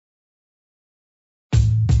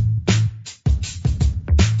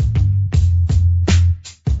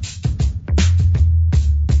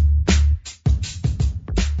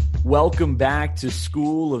Welcome back to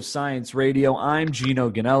School of Science Radio. I'm Gino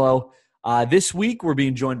Ganello. This week, we're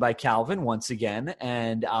being joined by Calvin once again,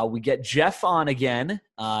 and we get Jeff on again.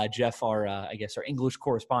 Jeff, our English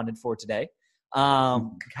correspondent for today.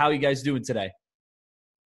 How are you guys doing today?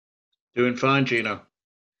 Doing fine, Gino.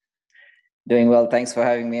 Doing well. Thanks for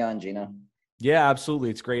having me on, Gino. Yeah,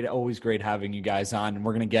 absolutely. It's great. Always great having you guys on. And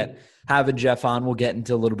we're going to having Jeff on. We'll get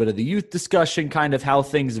into a little bit of the youth discussion, kind of how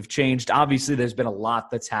things have changed. Obviously, there's been a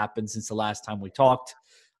lot that's happened since the last time we talked.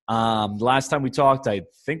 The last time we talked, I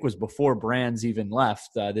think, was before Brands even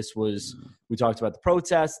left. We talked about the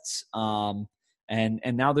protests, and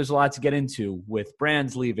now there's a lot to get into with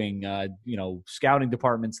Brands leaving, scouting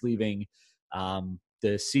departments leaving,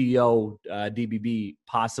 the CEO, DBB,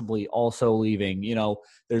 possibly also leaving.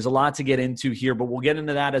 There's a lot to get into here, but we'll get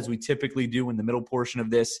into that as we typically do in the middle portion of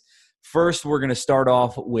this. First, we're going to start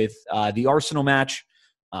off with the Arsenal match.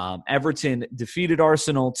 Everton defeated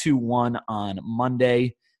Arsenal 2-1 on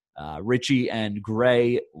Monday. Richie and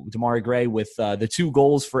Demarai Gray with the 2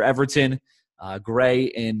 goals for Everton. Gray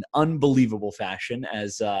in unbelievable fashion,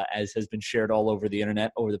 as has been shared all over the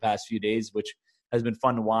internet over the past few days, which has been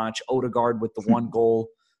fun to watch. Odegaard with the 1 goal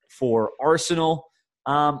for Arsenal.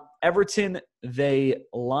 Everton, they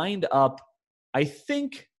lined up, I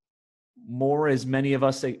think, more as many of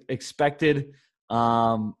us expected.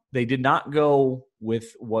 They did not go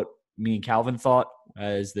with what me and Calvin thought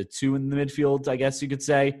as the 2 in the midfield, I guess you could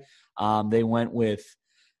say. They went with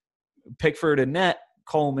Pickford and net,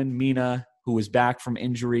 Coleman, Mina, who was back from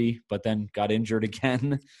injury but then got injured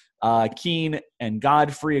again, Keane and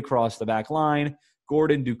Godfrey across the back line,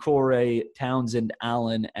 Gordon, Doucouré, Townsend,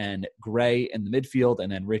 Allen, and Gray in the midfield,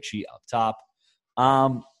 and then Richie up top.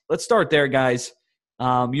 Let's start there, guys.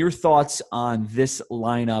 Your thoughts on this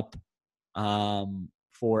lineup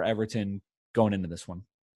for Everton going into this one.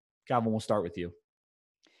 Calvin, we'll start with you.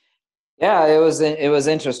 Yeah, it was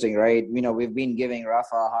interesting, right? We've been giving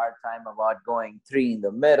Rafa a hard time about going 3 in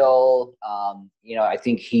the middle. I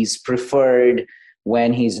think he's preferred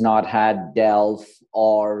when he's not had Delph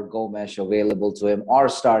or Gomes available to him or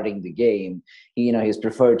starting the game. He's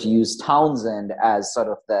preferred to use Townsend as sort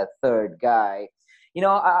of the third guy.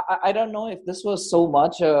 I don't know if this was so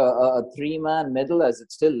much a 3-man middle as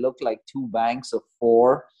it still looked like 2 banks of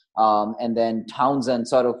 4. And then Townsend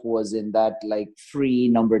sort of was in that like free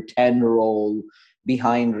number 10 role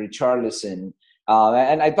behind Richarlison.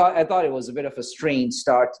 And I thought it was a bit of a strange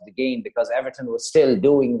start to the game because Everton was still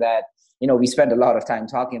doing that. We spent a lot of time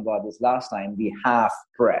talking about this last time, the half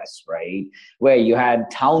press, right? Where you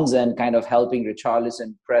had Townsend kind of helping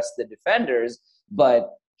Richarlison press the defenders,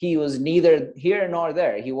 but he was neither here nor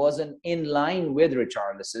there. He wasn't in line with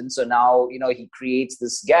Richarlison. So now, he creates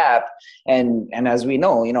this gap. And as we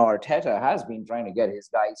know, Arteta has been trying to get his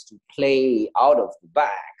guys to play out of the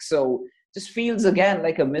back. So just feels, again,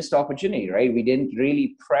 like a missed opportunity, right? We didn't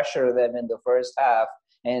really pressure them in the first half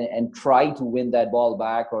and try to win that ball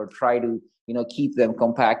back or try to, keep them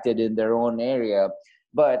compacted in their own area.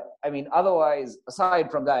 But, otherwise,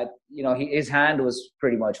 aside from that, his hand was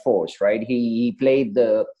pretty much forced, right? He played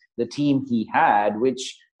the team he had,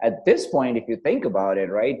 which at this point, if you think about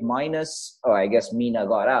it, right, I guess Mina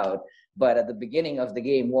got out. But at the beginning of the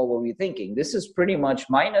game, what were we thinking? This is pretty much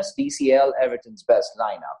minus DCL, Everton's best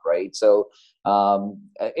lineup, right? So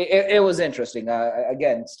it was interesting.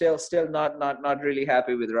 Again, still not really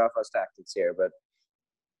happy with Rafa's tactics here, but.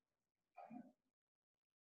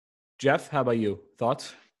 Jeff, how about you?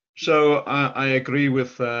 Thoughts? So I agree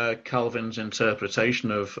with Calvin's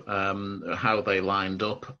interpretation of how they lined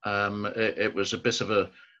up. It was a bit of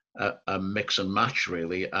a mix and match,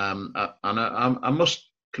 really. And I must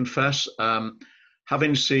confess,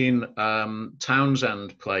 having seen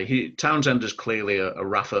Townsend play, Townsend is clearly a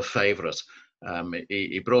Rafa favourite.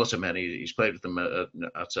 He brought him in. He's played with them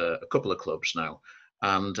at a couple of clubs now.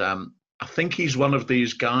 And I think he's one of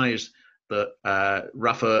these guys that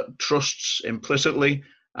Rafa trusts implicitly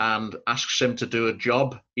and asks him to do a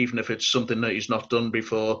job, even if it's something that he's not done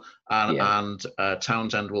before, and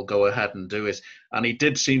Townsend will go ahead and do it. And he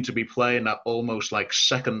did seem to be playing that almost like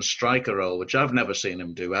second striker role, which I've never seen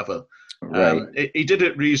him do ever. Right. He did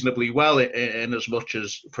it reasonably well in as much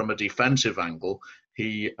as from a defensive angle,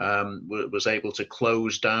 he was able to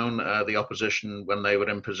close down the opposition when they were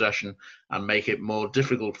in possession and make it more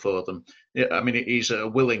difficult for them. He's a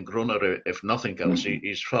willing runner, if nothing else. Mm-hmm.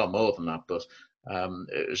 He's far more than that, but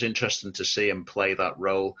it was interesting to see him play that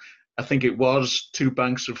role. I think it was 2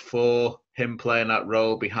 banks of 4, him playing that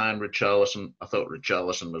role behind Richarlison. I thought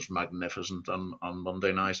Richarlison was magnificent on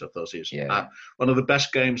Monday night. I thought he's one of the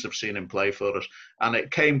best games I've seen him play for us. And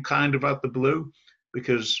it came kind of out the blue.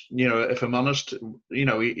 because, if I'm honest,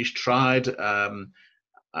 he's tried,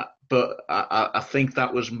 but I think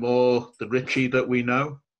that was more the Richie that we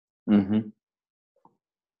know. Mm-hmm.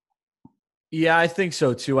 Yeah, I think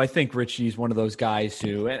so too. I think Richie's one of those guys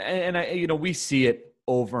who, and we see it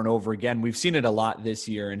over and over again. We've seen it a lot this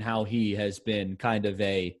year, and how he has been kind of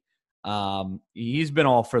he's been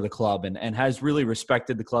all for the club and has really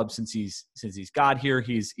respected the club since he's got here.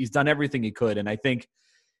 He's done everything he could, and I think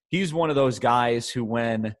he's one of those guys who,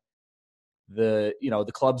 when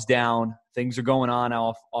the club's down, things are going on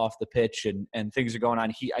off the pitch, and things are going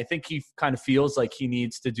on, I think he kind of feels like he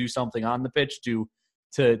needs to do something on the pitch to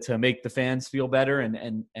make the fans feel better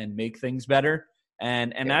and make things better.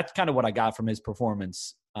 And that's kind of what I got from his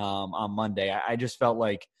performance on Monday. I just felt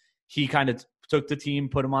like he kind of took the team,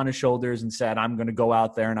 put him on his shoulders, and said, I'm going to go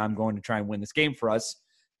out there and I'm going to try and win this game for us.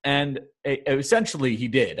 And essentially he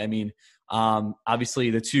did. I mean,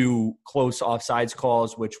 obviously the two close offsides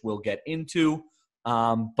calls, which we'll get into,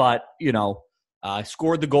 but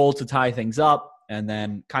scored the goal to tie things up, and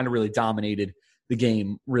then kind of really dominated the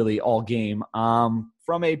game, really all game.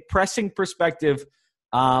 From a pressing perspective,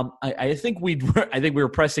 I think we were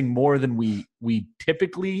pressing more than we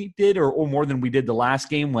typically did, or more than we did the last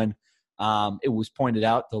game when it was pointed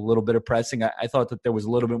out the little bit of pressing. I thought that there was a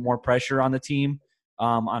little bit more pressure on the team,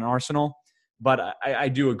 on Arsenal, but I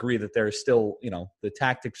do agree that there's still, the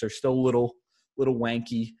tactics are still a little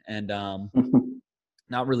wanky, and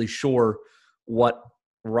not really sure what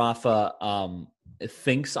Rafa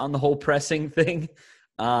thinks on the whole pressing thing.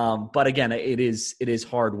 But again, it is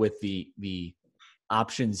hard with the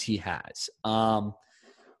options he has.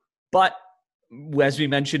 But as we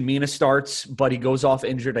mentioned, Mina starts, but he goes off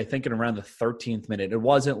injured, I think, in around the 13th minute. It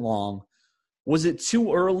wasn't long. Was it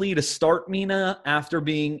too early to start Mina after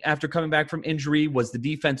coming back from injury? Was the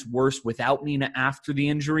defense worse without Mina after the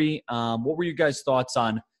injury? What were your guys' thoughts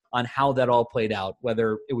on how that all played out?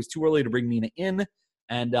 Whether it was too early to bring Mina in,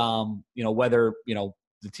 and whether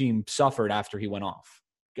the team suffered after he went off.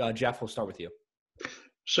 Jeff, we'll start with you.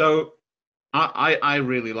 So I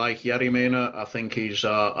really like Yerry Mina. I think he's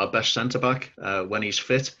our best centre back when he's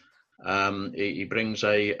fit. He brings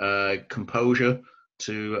a composure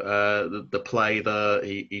to the play there.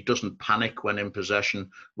 He doesn't panic when in possession,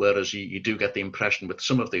 whereas you do get the impression with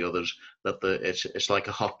some of the others that it's like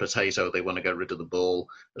a hot potato. They want to get rid of the ball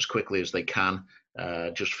as quickly as they can,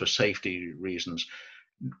 just for safety reasons.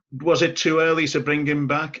 Was it too early to bring him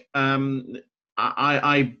back?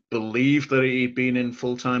 I believe that he'd been in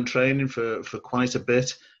full-time training for quite a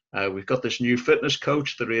bit. We've got this new fitness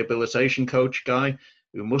coach, the rehabilitation coach guy,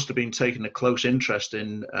 who must have been taking a close interest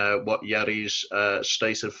in what Yerry's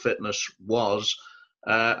state of fitness was.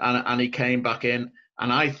 And he came back in.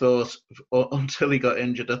 And I thought, until he got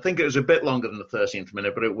injured, I think it was a bit longer than the 13th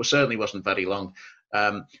minute, but it certainly wasn't very long.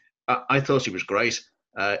 I thought he was great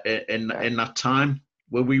in that time.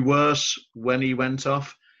 Were we worse when he went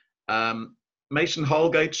off? Mason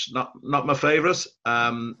Holgate's not my favourite,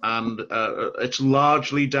 and it's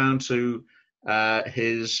largely down to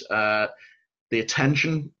his the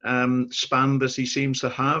attention span that he seems to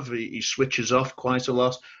have. He switches off quite a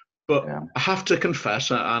lot. But yeah. I have to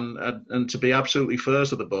confess, and to be absolutely fair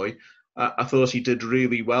to the boy, I thought he did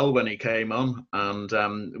really well when he came on,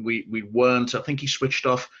 and we weren't. I think he switched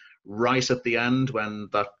off right at the end when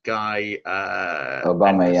that guy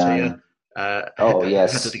Obama, headed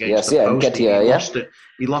against the post.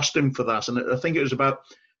 He lost him for that, and I think it was about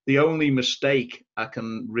the only mistake I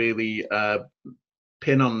can really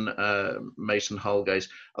pin on Mason Holgate.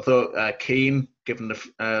 I thought Keane, given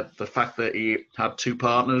the fact that he had two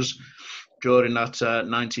partners during that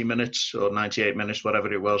 90 minutes or 98 minutes,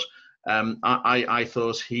 whatever it was, I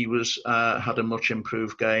thought he had a much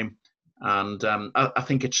improved game, and I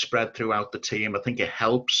think it's spread throughout the team. I think it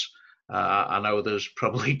helps. I know there's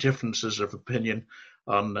probably differences of opinion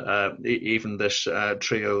on even this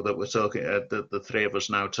trio that we're talking, the three of us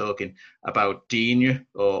now talking about Digne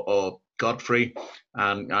or Godfrey,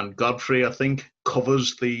 and Godfrey, I think,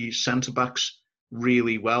 covers the centre-backs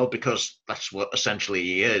really well because that's what essentially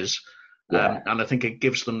he is. Yeah. And I think it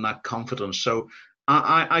gives them that confidence. So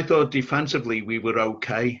I thought defensively we were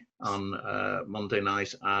okay on Monday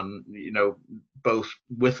night, and both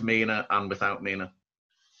with Mina and without Mina.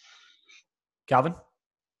 Calvin?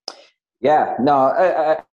 Yeah,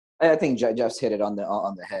 no, I think Jeff's hit it on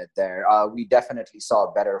the head there. We definitely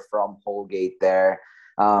saw better from Holgate there.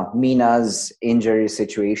 Mina's injury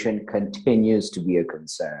situation continues to be a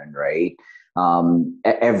concern, right?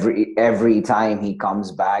 Every time he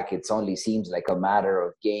comes back, it only seems like a matter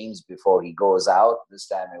of games before he goes out. This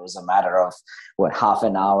time it was a matter of half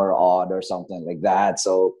an hour odd or something like that.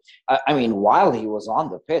 So I mean, while he was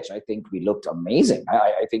on the pitch, I think we looked amazing.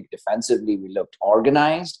 I think defensively we looked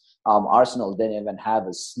organized. Arsenal didn't even have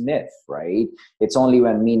a sniff, right? It's only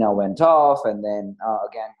when Mina went off, and then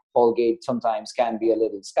again, Holgate sometimes can be a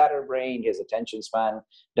little scatterbrained. His attention span,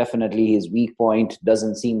 definitely his weak point,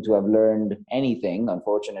 doesn't seem to have learned anything,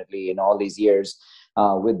 unfortunately, in all these years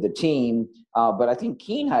with the team. But I think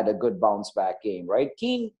Keane had a good bounce back game, right?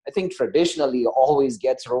 Keane, I think traditionally always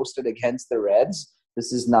gets roasted against the Reds.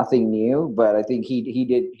 This is nothing new, but I think he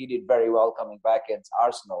did very well coming back against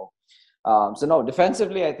Arsenal. So no,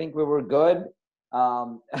 defensively, I think we were good.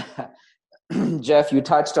 Jeff, you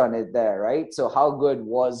touched on it there, right? So how good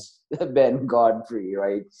was Ben Godfrey,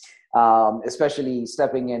 right? Especially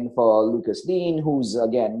stepping in for Lucas Dean, who's,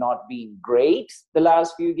 again, not been great the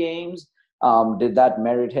last few games. Did that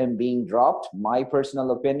merit him being dropped? My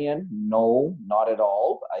personal opinion, no, not at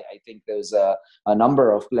all. I think there's a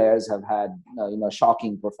number of players have had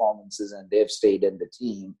shocking performances and they've stayed in the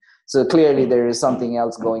team. So clearly there is something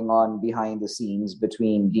else going on behind the scenes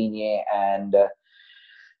between Digne and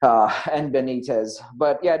Benitez.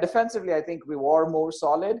 But yeah, defensively, I think we were more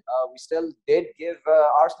solid. We still did give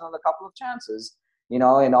Arsenal a couple of chances. In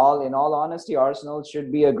all honesty, Arsenal should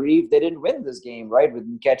be aggrieved they didn't win this game, right? With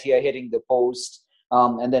Nketiah hitting the post,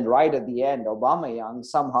 and then right at the end, Aubameyang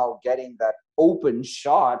somehow getting that open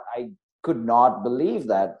shot. I could not believe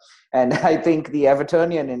that, and I think the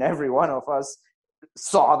Evertonian in every one of us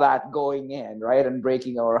saw that going in, right, and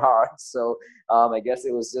breaking our hearts. So I guess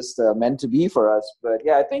it was just meant to be for us. But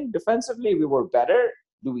yeah, I think defensively we were better.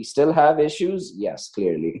 Do we still have issues? Yes,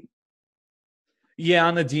 clearly. Yeah,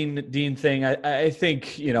 on the Dean thing, I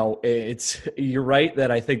think you're right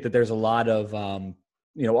that I think that there's a lot of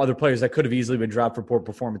other players that could have easily been dropped for poor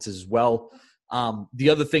performances as well. The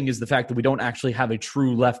other thing is the fact that we don't actually have a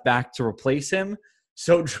true left back to replace him.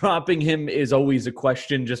 So dropping him is always a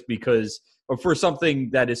question, just because, or for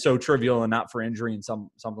something that is so trivial and not for injury and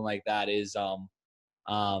something like that is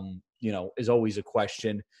always a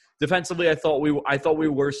question. Defensively, I thought we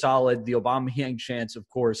were solid. The Aubameyang chance, of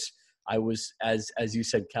course. I was, as you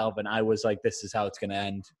said, Calvin, I was like, this is how it's going to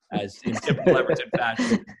end. As in typical Everton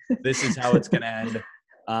fashion, this is how it's going to end.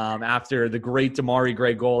 After the great Damari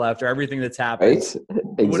Gray goal, after everything that's happened.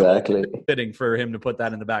 Right? Exactly. Fitting for him to put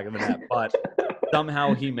that in the back of the net. But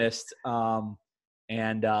somehow he missed.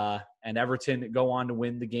 And Everton go on to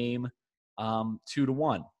win the game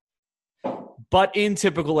 2-1. But in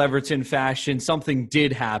typical Everton fashion, something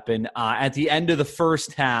did happen. At the end of the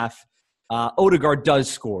first half, Odegaard does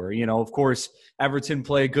score. Of course, Everton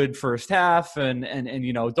play a good first half and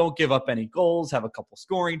don't give up any goals, have a couple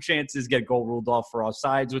scoring chances, get goal ruled off for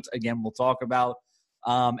offsides, which, again, we'll talk about.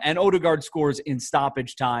 And Odegaard scores in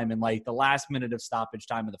stoppage time, in like the last minute of stoppage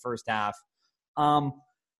time in the first half.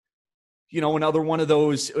 Another one of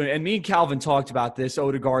those, and me and Calvin talked about this,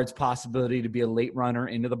 Odegaard's possibility to be a late runner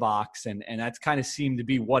into the box, and that's kind of seemed to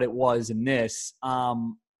be what it was in this.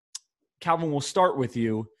 Calvin, we'll start with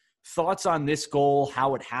you. Thoughts on this goal,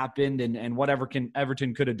 how it happened, and what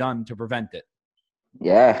Everton could have done to prevent it?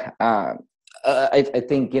 Yeah, I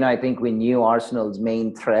think we knew Arsenal's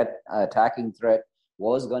main attacking threat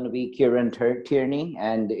was going to be Kieran Tierney,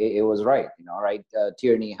 and it was right. Right?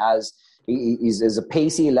 Tierney is a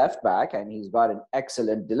pacey left back, and he's got an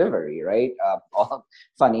excellent delivery, right?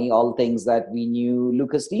 All things that we knew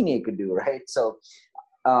Lucas Digne could do, right? So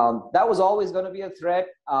that was always going to be a threat.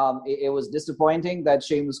 It was disappointing that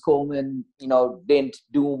Seamus Coleman, didn't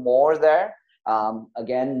do more there.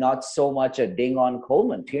 Again, not so much a ding on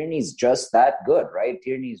Coleman. Tierney's just that good, right?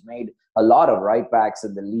 Tierney's made a lot of right backs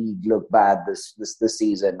in the league look bad this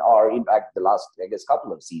season, or in fact the last, I guess,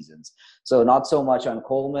 couple of seasons. So not so much on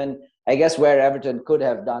Coleman. I guess where Everton could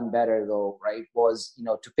have done better, though, right, was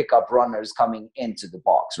to pick up runners coming into the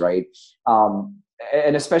box, right?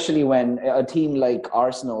 And especially when a team like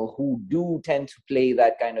Arsenal, who do tend to play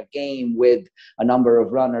that kind of game with a number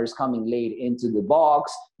of runners coming late into the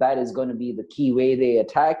box, that is going to be the key way they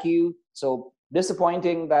attack you. So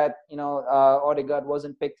disappointing that, Odegaard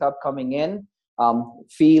wasn't picked up coming in.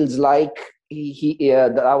 Feels like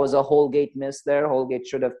that was a Holgate miss there. Holgate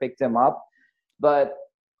should have picked him up. But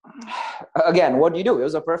again, what do you do? It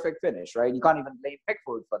was a perfect finish, right? You can't even blame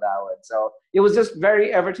Pickford for that one. So it was just very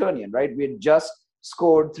Evertonian, right? We had just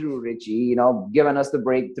scored through Richie, given us the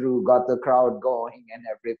breakthrough, got the crowd going and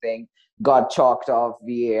everything, got chalked off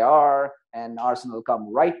VAR. and Arsenal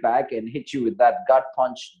come right back and hit you with that gut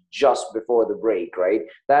punch just before the break, right?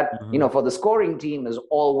 That, for the scoring team is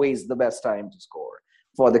always the best time to score.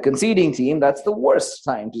 For the conceding team, that's the worst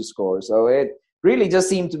time to score. So it really just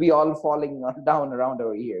seemed to be all falling down around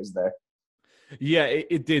our ears there. Yeah,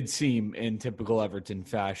 it did seem in typical Everton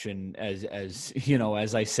fashion, as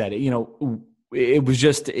I said, it was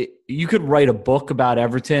just, you could write a book about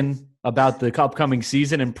Everton, about the upcoming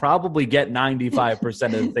season, and probably get 95%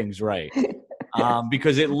 of the things right.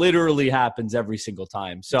 Because it literally happens every single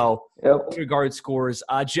time. So, Odegaard scores.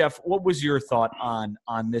 Jeff, what was your thought on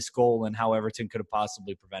this goal and how Everton could have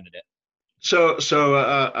possibly prevented it? So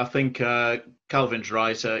I think Calvin's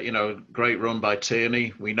right. Great run by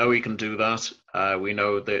Tierney. We know he can do that. We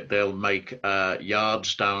know that they'll make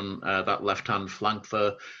yards down that left-hand flank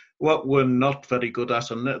there. What we're not very good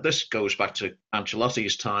at, and this goes back to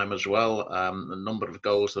Ancelotti's time as well, a number of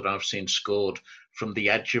goals that I've seen scored from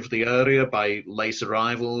the edge of the area by late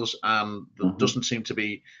arrivals, and there doesn't seem to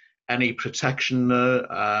be any protection there.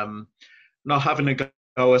 Not having a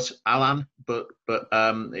go at Alan, but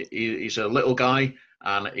he's a little guy,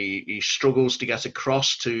 and he struggles to get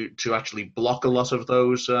across to actually block a lot of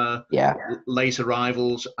those late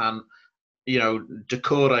arrivals. And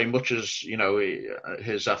Decore, much as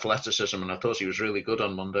his athleticism, and I thought he was really good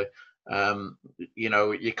on Monday.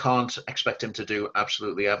 You can't expect him to do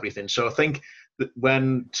absolutely everything. So I think that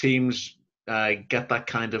when teams get that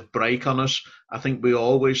kind of break on us, I think we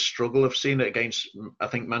always struggle. I've seen it against, I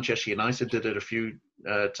think Manchester United did it a few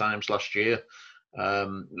times last year,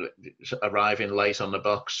 arriving late on the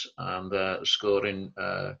box and scoring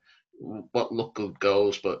what look good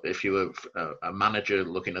goals. But if you were a manager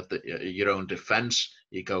looking at your own defence,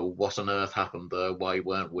 you go, what on earth happened there? Why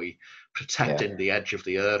weren't we protecting the edge of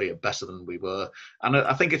the area better than we were? And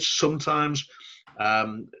I think it's sometimes,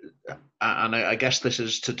 and I guess this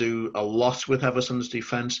is to do a lot with Everton's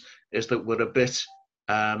defence, is that we're a bit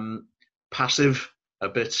passive, a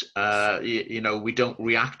bit, we don't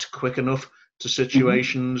react quick enough to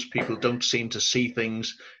situations. People don't seem to see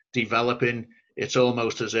things developing. It's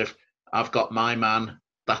almost as if I've got my man,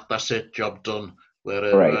 that's it, job done.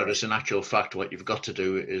 Whereas in actual fact, what you've got to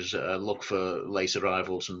do is look for late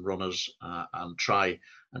arrivals and runners and try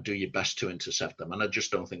and do your best to intercept them. And I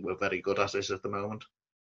just don't think we're very good at it at the moment.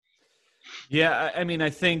 Yeah, I mean, I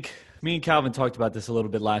think me and Calvin talked about this a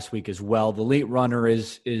little bit last week as well. The late runner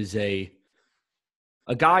is a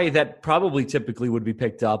guy that probably typically would be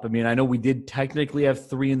picked up. I mean, I know we did technically have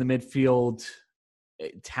three in the midfield.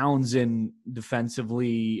 Townsend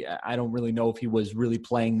defensively, I don't really know if he was really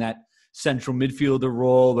playing that central midfielder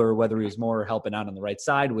role or whether he was more helping out on the right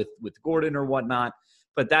side with Gordon or whatnot.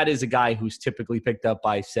 But that is a guy who's typically picked up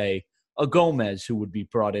by, say, a Gomez, who would be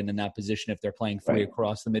brought in that position if they're playing three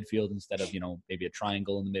across the midfield instead of, maybe a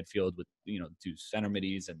triangle in the midfield with, two center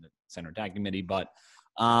middies and the center attacking midi. But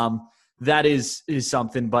that is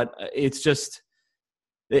something. But it's just,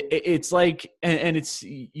 it's like, and it's,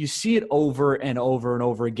 you see it over and over and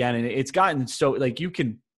over again. And it's gotten so, like, you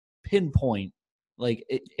can pinpoint, like,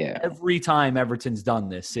 every time Everton's done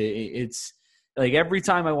this, it's like every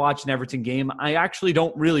time I watch an Everton game, I actually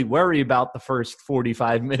don't really worry about the first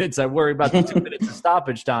 45 minutes. I worry about the 2 minutes of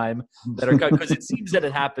stoppage time that are cut, because it seems that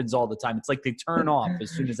it happens all the time. It's like they turn off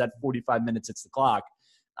as soon as that 45 minutes hits the clock.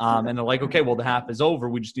 And they're like, okay, well, the half is over.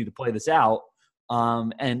 We just need to play this out.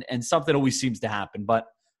 And something always seems to happen. But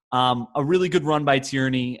a really good run by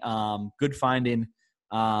Tierney, good finding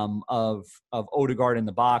of Odegaard in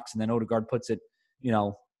the box, and then Odegaard puts it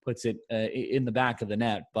in the back of the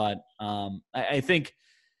net. But I think,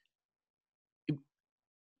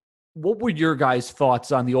 what were your guys'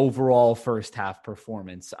 thoughts on the overall first half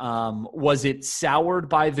performance? Was it soured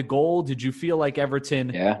by the goal? Did you feel like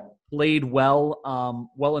Everton played well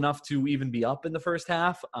enough to even be up in the first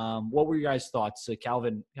half? What were your guys' thoughts?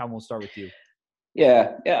 Calvin, we'll start with you.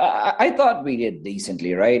 Yeah, I thought we did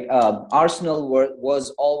decently, right? Arsenal was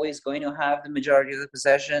always going to have the majority of the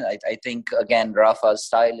possession. I think, again, Rafa's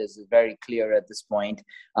style is very clear at this point.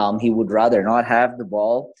 He would rather not have the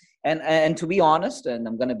ball. And to be honest, and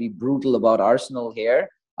I'm going to be brutal about Arsenal here,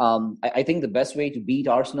 I think the best way to beat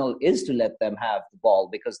Arsenal is to let them have the ball,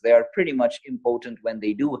 because they are pretty much impotent when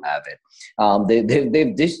they do have it.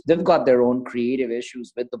 They've got their own creative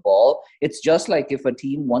issues with the ball. It's just like if a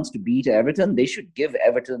team wants to beat Everton, they should give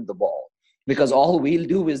Everton the ball, because all we'll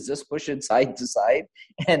do is just push it side to side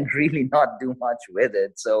and really not do much with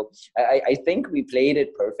it. So I think we played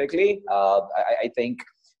it perfectly. I think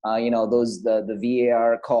the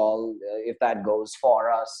VAR call, if that goes for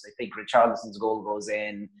us, I think Richarlison's goal goes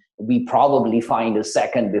in. We probably find a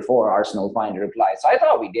second before Arsenal find a reply. So I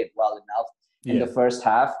thought we did well enough in the first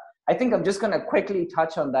half. I think I'm just going to quickly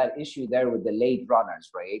touch on that issue there with the late runners,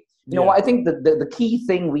 right? I think the key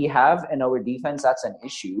thing we have in our defense, that's an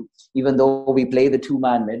issue, even though we play the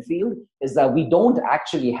two-man midfield, is that we don't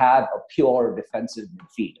actually have a pure defensive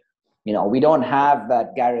midfielder. We don't have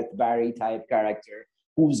that Gareth Barry type character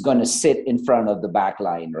who's going to sit in front of the back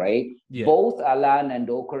line, right? Yeah. Both Alan and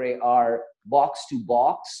Dokore are box to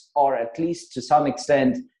box, or at least to some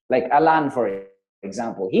extent, like Alan, for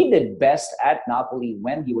example, he did best at Napoli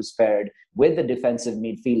when he was paired with the defensive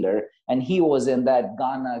midfielder, and he was in that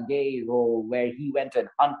Ghana Gay role where he went and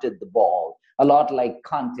hunted the ball, a lot like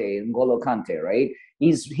N'Golo Kante, right?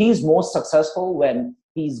 He's most successful when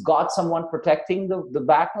he's got someone protecting the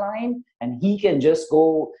back line, and he can just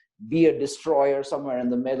go be a destroyer somewhere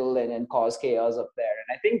in the middle and cause chaos up there.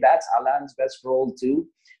 And I think that's Alan's best role too.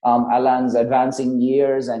 Alan's advancing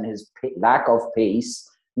years and his lack of pace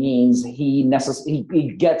means he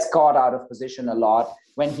gets caught out of position a lot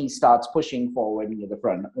when he starts pushing forward into the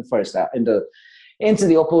front, first half, into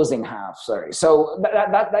the opposing half. Sorry. So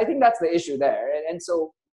that I think that's the issue there. And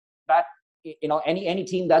so that, any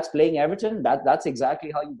team that's playing Everton, that's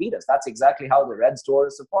exactly how you beat us. That's exactly how the Reds tore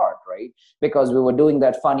us apart, right? Because we were doing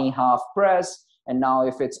that funny half press. And now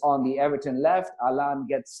if it's on the Everton left, Alan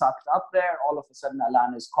gets sucked up there. All of a sudden,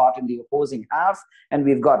 Alan is caught in the opposing half, and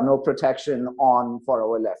we've got no protection for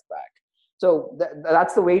our left back. So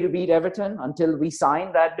that's the way to beat Everton until we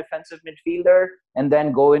sign that defensive midfielder and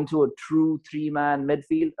then go into a true three-man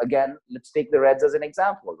midfield. Again, let's take the Reds as an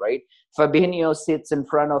example, right? Fabinho sits in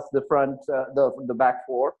front of the back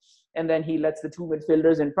four, and then he lets the two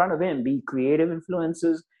midfielders in front of him be creative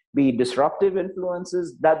influences, be disruptive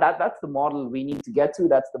influences. That's the model we need to get to.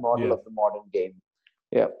 That's the model of the modern game.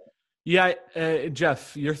 Yeah. Yeah.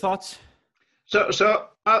 Jeff, your thoughts? So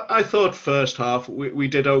I thought first half we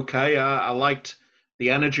did okay. I liked the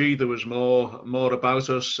energy. There was more about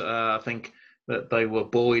us. I think that they were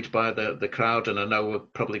buoyed by the crowd, and I know we're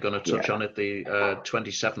probably going to touch on it the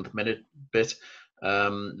 27th minute bit.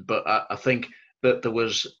 But I think that there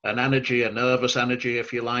was an energy, a nervous energy,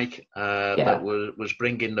 if you like, that was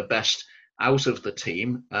bringing the best out of the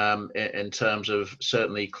team in terms of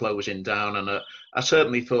certainly closing down. And I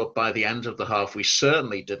certainly thought by the end of the half, we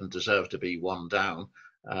certainly didn't deserve to be one down.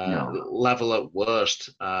 Level at worst,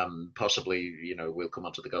 possibly, we'll come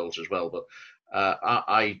on to the goals as well. But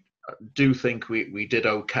I do think we did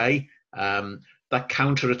okay. That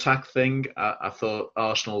counter-attack thing, I thought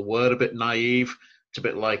Arsenal were a bit naive. It's a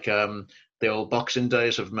bit like the old boxing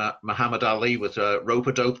days of Muhammad Ali with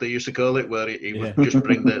rope-a-dope, they used to call it, where he would just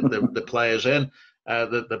bring the players in,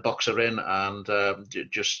 the boxer in, and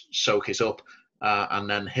just soak it up and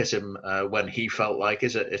then hit him when he felt like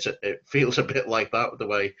it. It feels a bit like that, the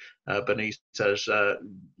way Benitez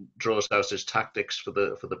draws out his tactics for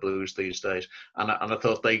the Blues these days. And I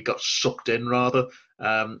thought they got sucked in rather,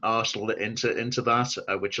 Arsenal into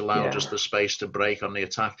that, which allowed us the space to break on the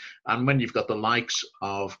attack. And when you've got the likes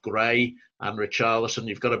of Gray and Richarlison,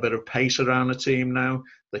 you've got a bit of pace around the team now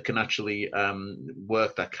that can actually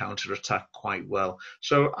work that counter-attack quite well.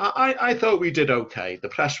 So I thought we did okay. The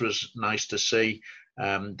press was nice to see,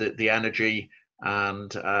 the energy,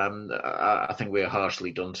 and I think we were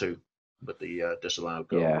harshly done to with the disallowed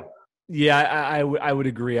goal. Yeah, I would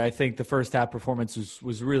agree. I think the first half performance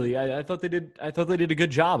was really. I thought they did a good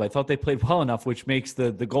job. I thought they played well enough, which makes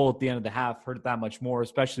the goal at the end of the half hurt that much more,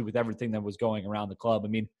 especially with everything that was going around the club. I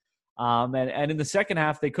mean, and in the second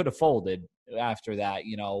half they could have folded after that.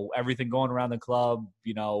 Everything going around the club.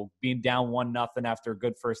 Being down 1-0 after a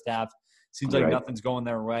good first half seems like nothing's going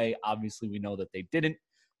their way. Obviously, we know that they didn't.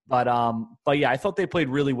 But yeah, I thought they played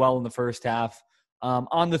really well in the first half.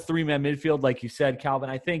 On the three-man midfield, like you said, Calvin,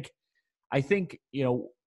 I think,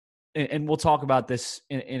 and we'll talk about this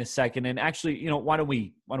in a second. And actually, why don't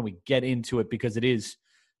we get into it, because it is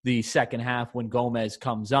the second half when Gomez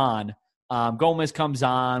comes on. Gomez comes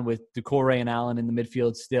on with Doucouré and Allen in the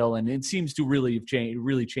midfield still, and it seems to really have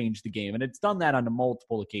changed the game. And it's done that on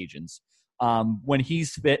multiple occasions. When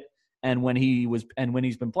he's fit and when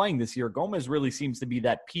he's been playing this year, Gomez really seems to be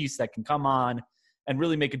that piece that can come on and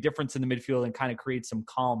really make a difference in the midfield and kind of create some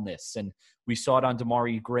calmness. And we saw it on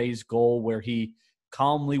Damari Gray's goal, where he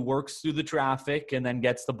calmly works through the traffic and then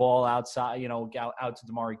gets the ball outside, out to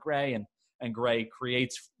Damari Gray, and Gray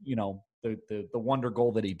creates, the wonder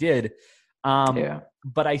goal that he did.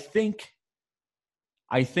 But I think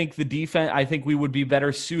the defense, I think we would be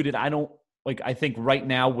better suited. I think right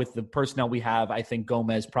now with the personnel we have, I think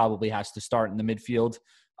Gomez probably has to start in the midfield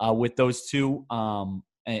with those two.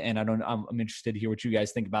 And I'm interested to hear what you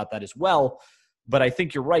guys think about that as well. But I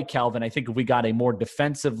think you're right, Calvin. I think if we got a more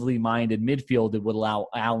defensively minded midfield, it would allow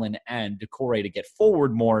Allen and Decore to get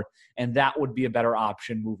forward more, and that would be a better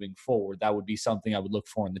option moving forward. That would be something I would look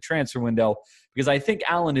for in the transfer window, because I think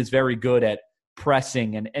Allen is very good at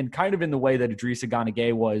pressing and kind of in the way that Idrissa Gana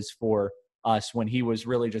Gueye was for us when he was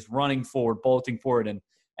really just running forward, bolting forward,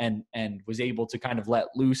 and was able to kind of let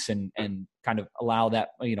loose and kind of allow that,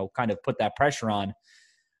 kind of put that pressure on.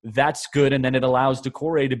 That's good. And then it allows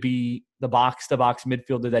Decore to be the box-to-box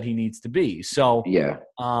midfielder that he needs to be. So yeah,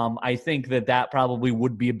 I think that probably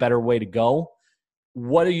would be a better way to go.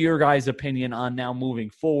 What are your guys' opinion on now moving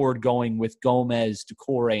forward, going with Gomez,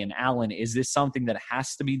 Decore, and Allen? Is this something that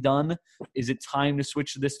has to be done? Is it time to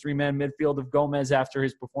switch to this three-man midfield of Gomez after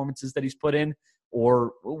his performances that he's put in?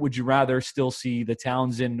 Or would you rather still see the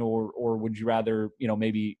Townsend, or would you rather,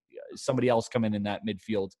 maybe somebody else come in that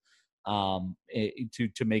midfield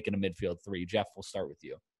to make it a midfield three? Jeff, we'll start with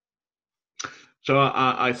you. So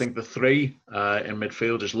I think the three in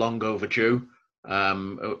midfield is long overdue.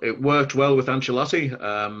 It worked well with Ancelotti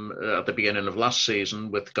at the beginning of last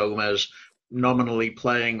season, with Gomez nominally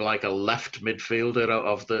playing like a left midfielder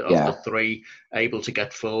of the three, able to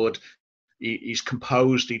get forward. He's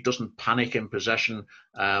composed. He doesn't panic in possession.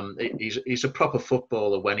 He's a proper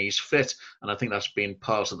footballer when he's fit, and I think that's been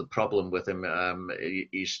part of the problem with him.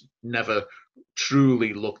 He's never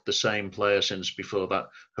truly looked the same player since before that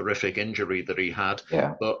horrific injury that he had.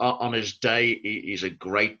 Yeah. But on his day, he's a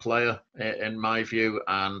great player in my view,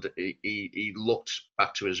 and he looked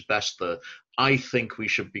back to his best there. I think we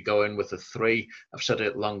should be going with a three. I've said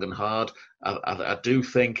it long and hard. I do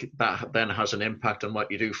think that then has an impact on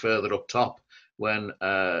what you do further up top when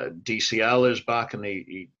DCL is back, and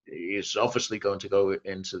he is obviously going to go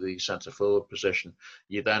into the centre forward position.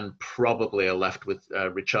 You then probably are left with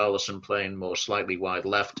Richarlison playing more slightly wide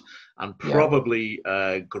left, and probably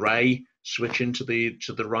Gray switching to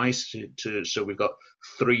the right. So we've got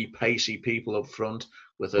three pacey people up front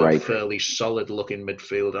with a fairly solid-looking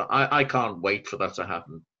midfielder. I can't wait for that to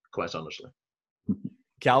happen, quite honestly.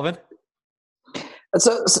 Calvin?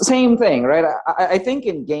 So same thing, right? I think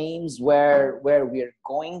in games where we're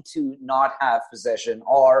going to not have possession,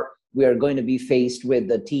 or we're going to be faced with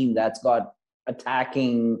a team that's got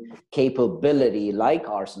attacking capability, like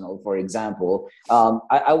Arsenal, for example,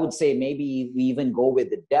 I would say maybe we even go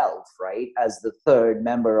with the Delph, right, as the third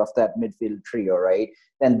member of that midfield trio, right?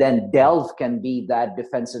 And then Delph can be that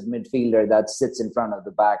defensive midfielder that sits in front of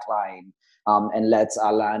the back line and lets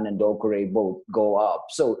Alan and Dokore both go up.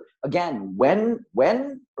 So again, when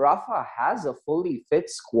Rafa has a fully fit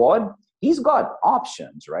squad, he's got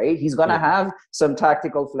options, right? He's going to have some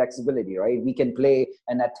tactical flexibility, right? We can play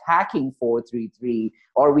an attacking 4-3-3,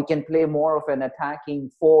 or we can play more of an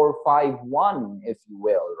attacking 4-5-1, if you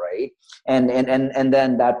will, right? And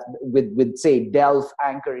then that with say Delph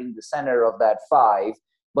anchoring the center of that five,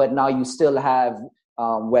 but now you still have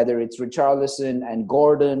whether it's Richarlison and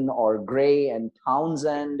Gordon, or Gray and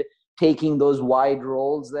Townsend taking those wide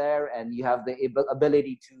roles there, and you have the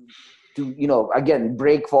ability to again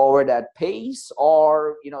break forward at pace,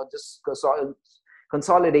 or just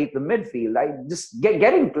consolidate the midfield. Like just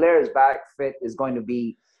getting players back fit is going to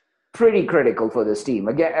be pretty critical for this team.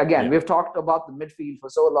 Again, we've talked about the midfield for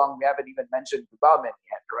so long, we haven't even mentioned Gbamin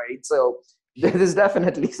yet, right? So there's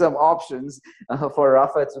definitely some options for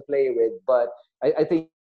Rafa to play with, but I think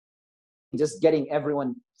just getting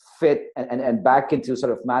everyone fit and back into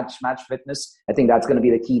sort of match fitness, I think that's going to be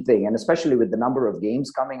the key thing. And especially with the number of games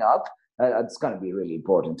coming up, that's going to be really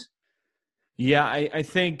important. Yeah, I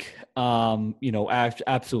think,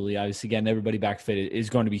 absolutely. Obviously, again, everybody back fit is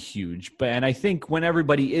going to be huge. And I think when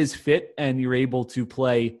everybody is fit and you're able to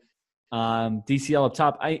play DCL up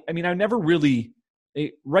top, I mean, I never really –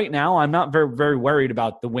 right now, I'm not very, very worried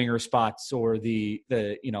about the winger spots or the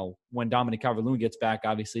when Dominic Calvert-Lewin gets back.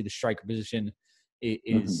 Obviously, the striker position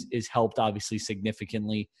is helped obviously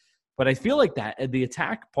significantly. But I feel like that the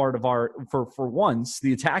attack part of for once,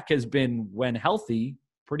 the attack has been, when healthy,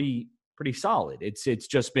 pretty solid. It's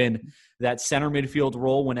just been that center midfield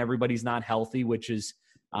role when everybody's not healthy, which has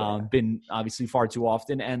been obviously far too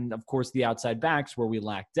often, and of course the outside backs where we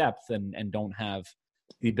lack depth and don't have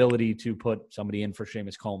the ability to put somebody in for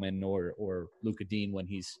Seamus Coleman or Luka Dean when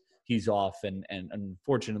he's off. And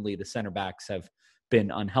unfortunately, the center backs have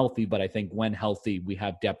been unhealthy, but I think when healthy, we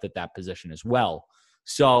have depth at that position as well.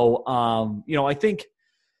 So, I think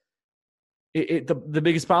the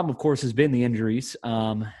biggest problem, of course, has been the injuries.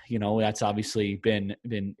 That's obviously been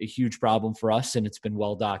a huge problem for us, and it's been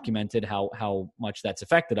well documented how much that's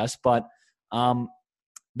affected us. But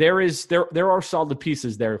there are solid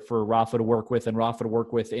pieces there for Rafa to work with, and Rafa to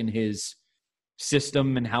work with in his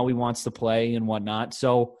system and how he wants to play and whatnot.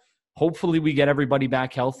 So hopefully we get everybody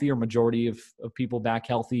back healthy, or majority of people back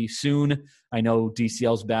healthy soon. I know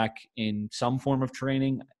DCL's back in some form of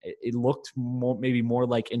training. It looked maybe more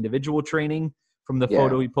like individual training from the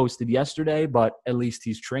photo he posted yesterday, but at least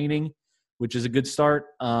he's training, which is a good start.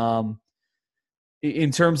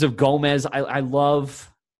 In terms of Gomez, I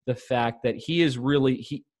love the fact that he is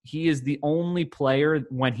really he is the only player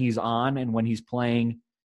when he's on and when he's playing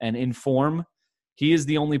and in form. He is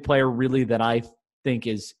the only player really that I think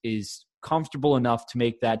is comfortable enough to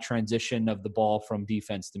make that transition of the ball from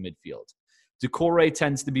defense to midfield. Decore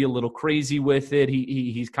tends to be a little crazy with it.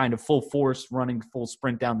 He's kind of full force, running full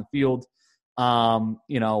sprint down the field.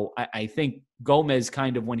 I think Gomez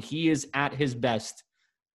kind of, when he is at his best,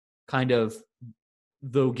 kind of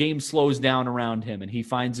the game slows down around him and he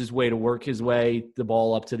finds his way to work his way the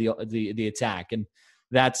ball up to the attack. And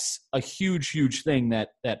that's a huge thing that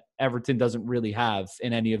Everton doesn't really have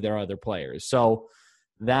in any of their other players. So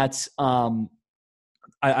that's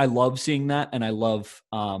I love seeing that, and I love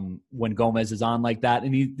when Gomez is on like that.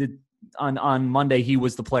 And he did on Monday. He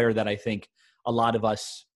was the player that I think a lot of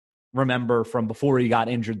us remember from before he got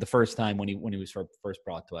injured the first time when he was first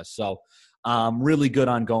brought to us. So really good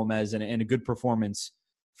on Gomez and a good performance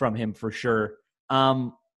from him for sure.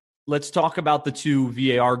 Let's talk about the 2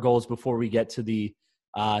 VAR goals before we get to the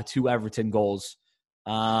 2 Everton goals.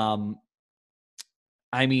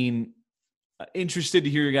 Interested to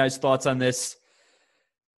hear your guys' thoughts on this.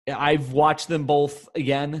 I've watched them both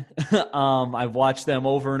again. I've watched them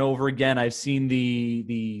over and over again. I've seen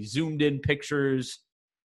the zoomed in pictures.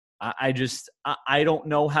 I don't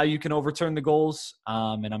know how you can overturn the goals.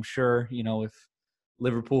 And I'm sure, if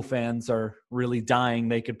Liverpool fans are really dying,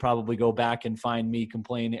 they could probably go back and find me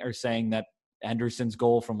complaining or saying that Henderson's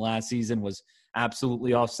goal from last season was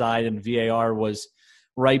absolutely offside and VAR was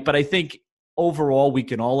right. But I think overall we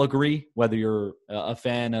can all agree, whether you're a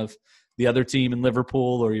fan of the other team in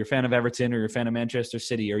Liverpool or you're a fan of Everton or you're a fan of Manchester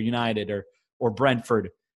City or United or Brentford,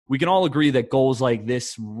 we can all agree that goals like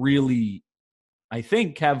this really, I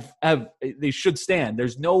think, have they should stand.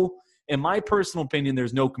 There's no, in my personal opinion,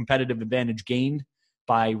 there's no competitive advantage gained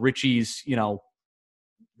by Richie's,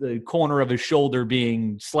 the corner of his shoulder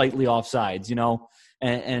being slightly offsides,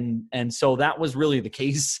 and so that was really the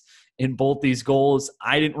case in both these goals.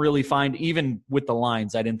 I didn't really find, even with the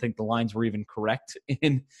lines, I didn't think the lines were even correct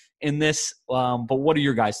in this. But what are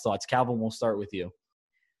your guys' thoughts? Calvin, we'll start with you.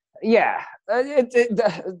 Yeah,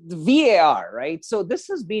 the VAR, right? So this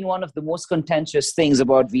has been one of the most contentious things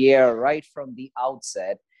about VAR right from the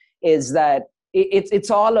outset, is that it's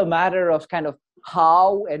all a matter of kind of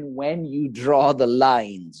how and when you draw the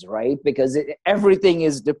lines, right? Because everything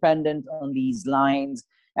is dependent on these lines.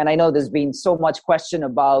 And I know there's been so much question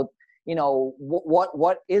about,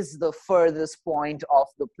 what is the furthest point of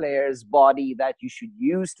the player's body that you should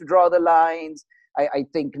use to draw the lines. I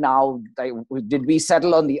think now, did we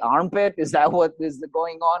settle on the armpit? Is that what is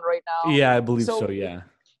going on right now? Yeah, I believe so, yeah.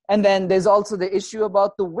 And then there's also the issue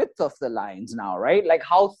about the width of the lines now, right? Like,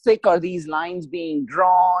 how thick are these lines being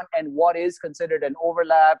drawn and what is considered an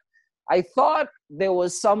overlap? I thought there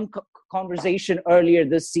was some conversation earlier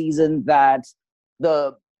this season that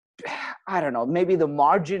maybe the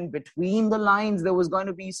margin between the lines, there was going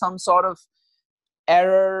to be some sort of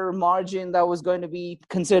error margin that was going to be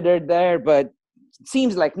considered there, but it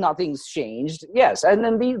seems like nothing's changed. Yes, and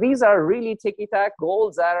then these are really ticky-tack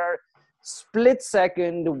goals that are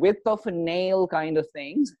split-second, width of a nail kind of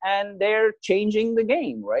things, and they're changing the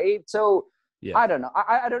game, right? So yeah. I don't know.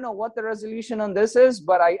 I don't know what the resolution on this is,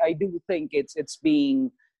 but I do think it's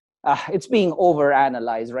being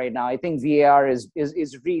overanalyzed right now. I think VAR is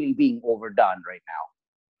really being overdone right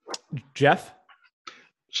now. Jeff?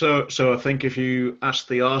 So I think if you ask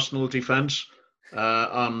the Arsenal defence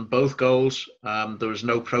on both goals, there was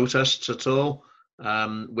no protests at all,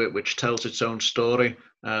 which tells its own story.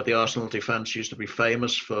 The Arsenal defence used to be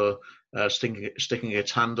famous for sticking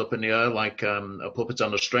its hand up in the air like a puppet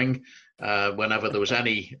on a string whenever there was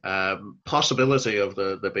any possibility of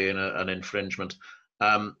there being an infringement.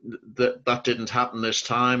 That didn't happen this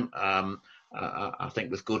time. I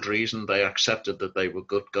think with good reason. They accepted that they were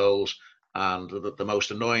good goals. And the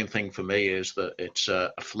most annoying thing for me is that it's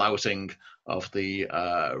a flouting of the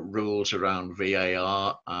rules around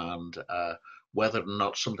VAR and whether or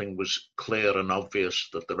not something was clear and obvious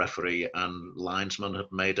that the referee and linesman had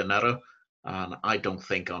made an error. And I don't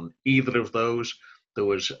think on either of those it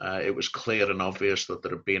was clear and obvious that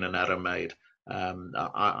there had been an error made.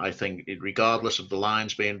 I think regardless of the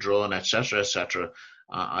lines being drawn, etc.,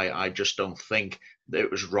 I just don't think that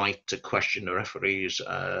it was right to question the referee's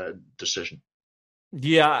decision.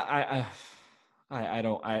 Yeah, I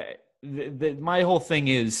don't. My whole thing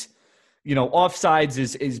is, offsides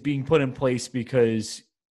is being put in place because,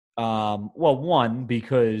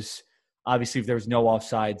 because obviously if there was no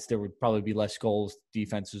offsides, there would probably be less goals.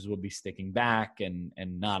 Defenses would be sticking back and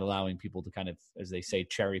not allowing people to kind of, as they say,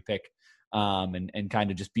 cherry pick, and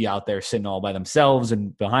kind of just be out there sitting all by themselves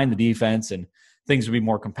and behind the defense, and things would be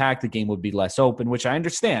more compact. The game would be less open, which I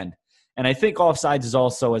understand. And I think offsides is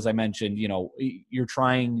also, as I mentioned, you're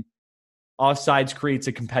trying. Offsides creates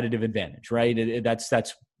a competitive advantage, right?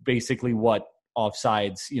 That's basically what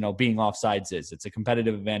offsides, being offsides is. It's a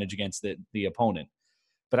competitive advantage against the opponent.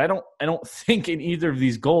 But I don't think in either of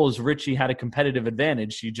these goals Richie had a competitive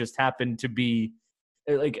advantage. He just happened to be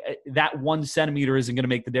like that 1 centimeter isn't going to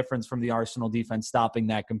make the difference from the Arsenal defense stopping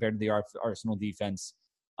that compared to the Arsenal defense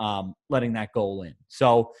letting that goal in.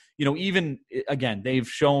 So, even again, they've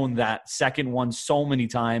shown that second one so many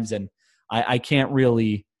times, and I can't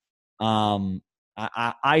really.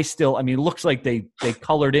 I still, it looks like they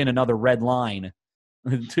colored in another red line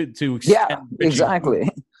to extend. Yeah, exactly.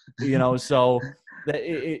 So that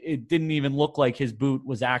it didn't even look like his boot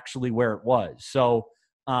was actually where it was. So,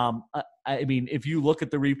 if you look at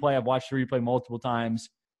the replay, I've watched the replay multiple times.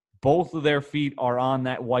 Both of their feet are on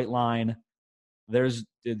that white line. There's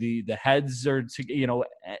the heads are,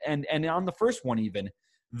 and on the first one even.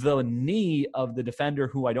 The knee of the defender,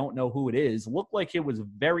 who I don't know who it is, looked like it was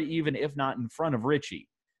very even, if not in front of Richie.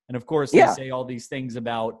 And of course, they say all these things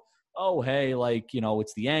about, oh, hey,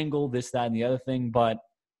 it's the angle, this, that, and the other thing. But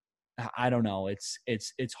I don't know.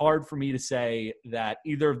 It's hard for me to say that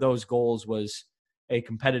either of those goals was a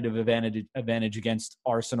competitive advantage against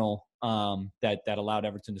Arsenal that allowed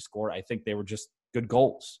Everton to score. I think they were just good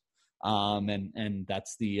goals. And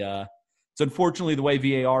that's it's unfortunately the way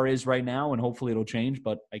VAR is right now, and hopefully it'll change,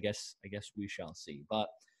 but I guess we shall see. But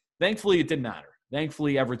thankfully it didn't matter.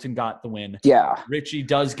 Thankfully Everton got the win. Yeah. Richie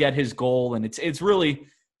does get his goal, and it's really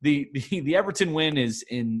the Everton win is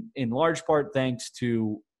in large part thanks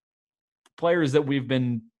to players that we've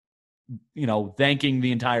been thanking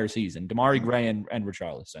the entire season. Damari Gray and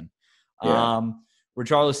Richarlison. Yeah.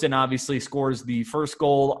 Richarlison obviously scores the first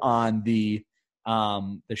goal on the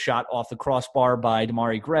shot off the crossbar by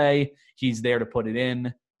Damari Gray. He's there to put it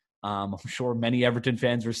in. I'm sure many Everton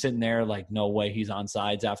fans were sitting there like, no way he's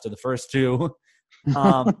onside after the first two. And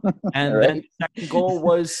right. Then the second goal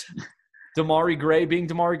was Damari Gray being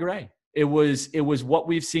Damari Gray. It was what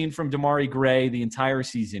we've seen from Damari Gray the entire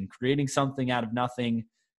season, creating something out of nothing,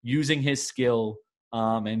 using his skill,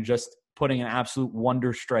 and just putting an absolute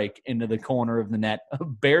wonder strike into the corner of the net,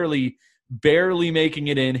 barely making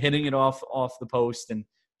it in, hitting it off the post and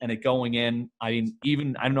it going in. I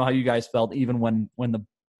don't know how you guys felt, even when the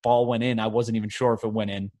ball went in, I wasn't even sure if it went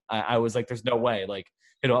in. I was like, there's no way,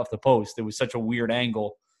 hit off the post. It was such a weird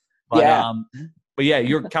angle. But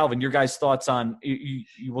Calvin, your guys' thoughts on,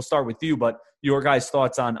 you will start with you, but your guys'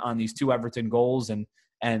 thoughts on these two Everton goals and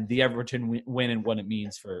the Everton win and what it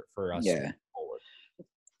means for us. Yeah.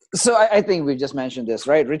 So I think we just mentioned this,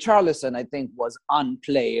 right? Richarlison, I think, was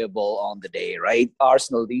unplayable on the day, right?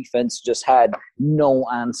 Arsenal defense just had no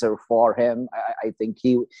answer for him. I think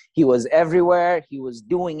he was everywhere. He was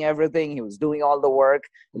doing everything. He was doing all the work.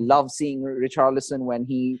 Love seeing Richarlison when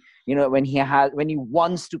he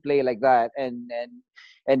wants to play like that.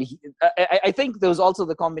 I think there was also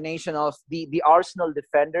the combination of the Arsenal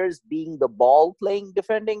defenders being the ball-playing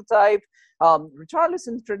defending type.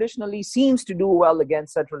 Richarlison traditionally seems to do well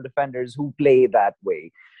against central defenders who play that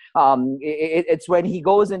way. It's when he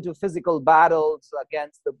goes into physical battles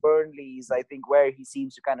against the Burnleys, I think, where he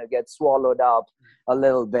seems to kind of get swallowed up a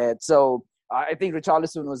little bit. So I think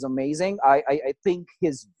Richarlison was amazing. I think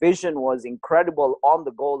his vision was incredible on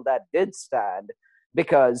the goal that did stand,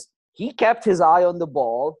 because he kept his eye on the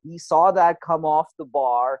ball. He saw that come off the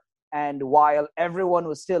bar, and while everyone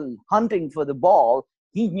was still hunting for the ball,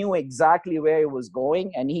 he knew exactly where he was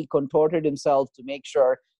going, and he contorted himself to make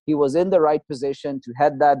sure he was in the right position to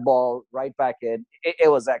head that ball right back in.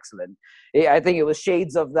 It was excellent. I think it was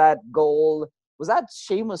shades of that goal. Was that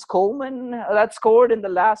Seamus Coleman that scored in the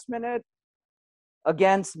last minute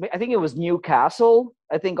against, I think it was Newcastle?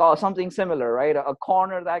 I think something similar, right? A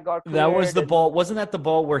corner that got cleared. That was the ball. Wasn't that the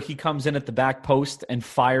ball where he comes in at the back post and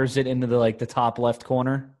fires it into the top left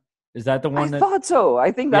corner? Is that the one? I thought so.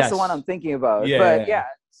 I think that's the one I'm thinking about. Yeah.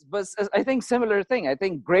 But I think similar thing. I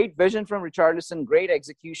think great vision from Richarlison, great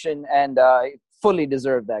execution, and fully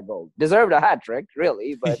deserved that goal. Deserved a hat trick,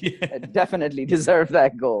 really, but definitely deserved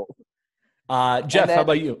that goal. Jeff, how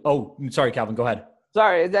about you? Oh, sorry, Calvin, go ahead.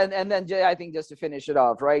 Sorry, then Jay, I think just to finish it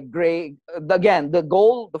off, right? Gray, again,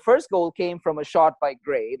 the first goal came from a shot by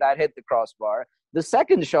Gray that hit the crossbar. The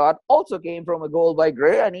second shot also came from a goal by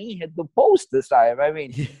Gray, and he hit the post this time. I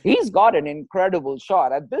mean, he's got an incredible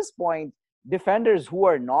shot. At this point, defenders who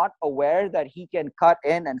are not aware that he can cut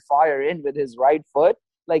in and fire in with his right foot,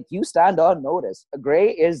 like, you stand on notice.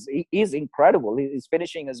 Gray is incredible. His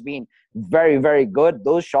finishing has been very, very good.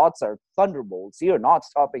 Those shots are thunderbolts. You're not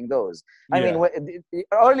stopping those. I mean,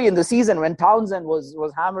 early in the season when Townsend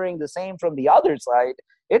was hammering the same from the other side,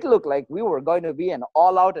 it looked like we were going to be an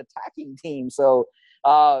all-out attacking team. So,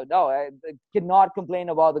 no, I cannot complain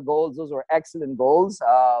about the goals. Those were excellent goals.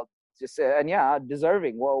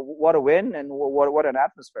 Deserving. Well, what a win, and what an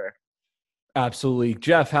atmosphere. Absolutely.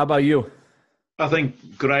 Jeff, how about you? I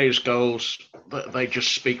think Gray's goals, they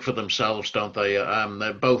just speak for themselves, don't they?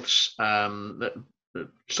 They're both,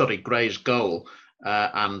 Gray's goal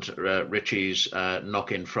and Richie's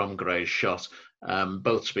knock-in from Gray's shot,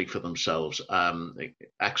 both speak for themselves.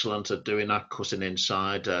 Excellent at doing that, cutting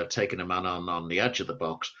inside, taking a man on the edge of the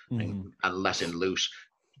box and letting loose.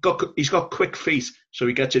 He's got quick feet, so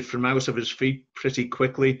he gets it from out of his feet pretty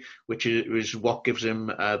quickly, which is what gives him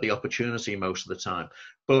the opportunity most of the time.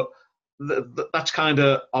 But that's kind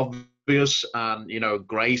of obvious and,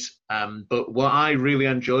 great. But what I really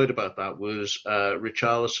enjoyed about that was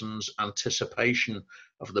Richarlison's anticipation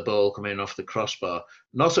of the ball coming off the crossbar.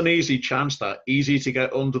 Not an easy chance, that. Easy to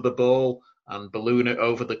get under the ball and balloon it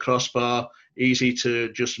over the crossbar. Easy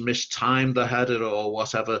to just mistime the header or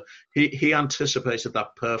whatever. He anticipated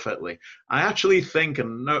that perfectly. I actually think,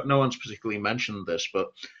 and no one's particularly mentioned this, but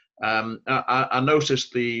I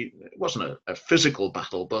noticed it wasn't a physical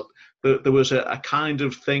battle, but there was a kind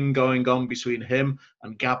of thing going on between him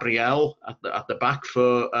and Gabriel at the back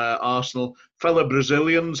for Arsenal, fellow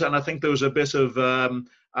Brazilians, and I think there was a bit of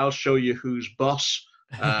I'll show you who's boss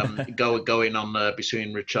going on there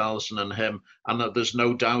between Richarlison and him, and there's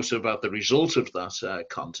no doubt about the result of that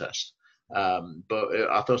contest. But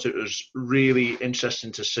I thought it was really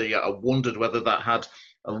interesting to see. I wondered whether that had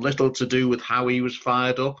a little to do with how he was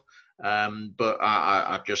fired up. But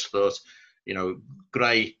I just thought,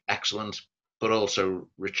 Gray, excellent, but also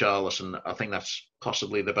Richarlison, I think that's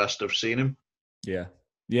possibly the best I've seen him. Yeah,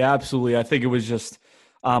 absolutely. I think it was just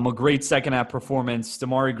a great second half performance.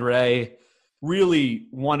 Demarai Gray, really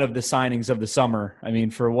one of the signings of the summer. I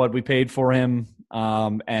mean, for what we paid for him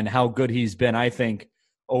and how good he's been, I think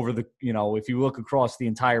over the, if you look across the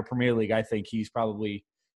entire Premier League, I think he's probably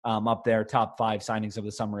up there, top 5 signings of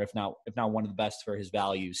the summer, if not one of the best for his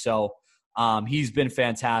value. So he's been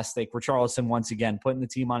fantastic. Richarlison, once again, putting the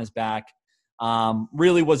team on his back.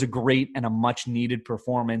 Really was a great and a much-needed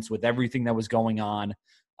performance with everything that was going on.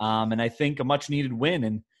 And I think a much-needed win.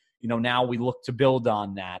 And, now we look to build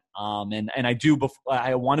on that. And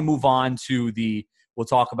I want to move on to we'll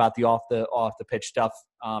talk about the off the pitch stuff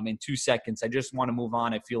in 2 seconds. I just want to move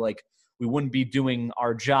on. I feel like we wouldn't be doing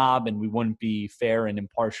our job and we wouldn't be fair and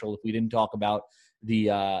impartial if we didn't talk about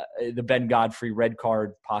the Ben Godfrey red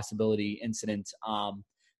card possibility incident.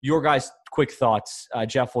 Your guys' quick thoughts.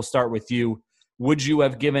 Jeff, we'll start with you. Would you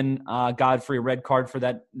have given Godfrey a red card for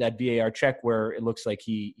that VAR check where it looks like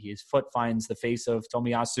his foot finds the face of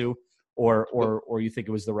Tomiyasu, or you think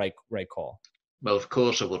it was the right call? Well, of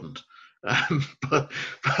course I wouldn't. But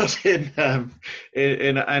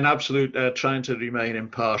in absolute trying to remain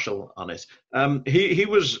impartial on it, he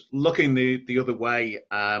was looking the other way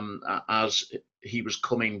as he was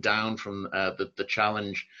coming down from the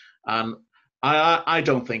challenge. I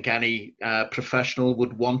don't think any professional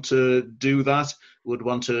would want to do that, would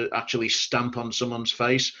want to actually stamp on someone's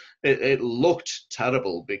face. It looked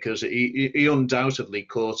terrible because he undoubtedly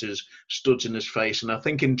caught his studs in his face. And I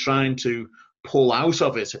think in trying to pull out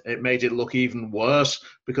of it, it made it look even worse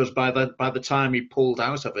because by the time he pulled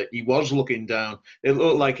out of it, he was looking down. It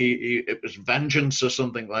looked like it was vengeance or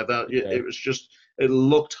something like that. It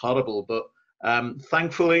looked horrible, but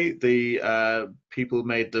thankfully the people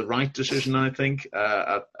made the right decision. I think.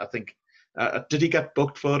 I think. Did he get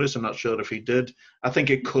booked for it? I'm not sure if he did. I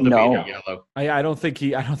think it could have been a yellow. I don't think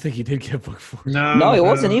he did get booked for it. No, it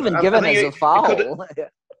wasn't even given as a foul.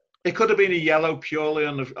 It could have been a yellow purely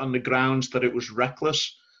on the grounds that it was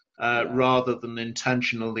reckless, rather than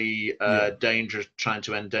intentionally trying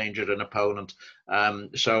to endanger an opponent.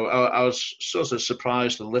 So I was sort of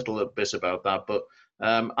surprised a little bit about that, but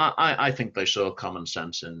I think they saw common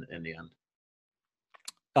sense in the end.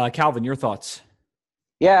 Calvin, your thoughts?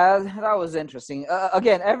 Yeah, that was interesting.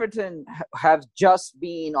 Again, Everton have just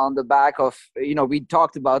been on the back of, we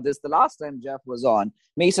talked about this the last time Jeff was on.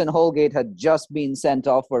 Mason Holgate had just been sent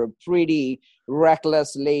off for a pretty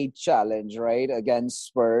reckless late challenge, right, against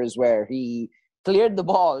Spurs, where he cleared the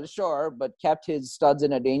ball, sure, but kept his studs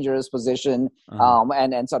in a dangerous position,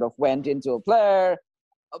 and sort of went into a player.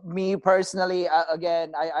 Me personally,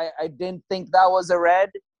 again, I didn't think that was a red.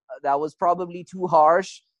 That was probably too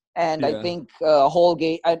harsh. And I think whole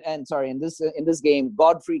game and sorry, in this game,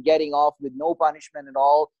 Godfrey getting off with no punishment at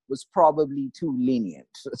all was probably too lenient.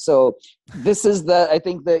 So this is I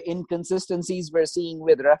think the inconsistencies we're seeing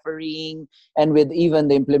with refereeing and with even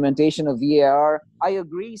the implementation of VAR. I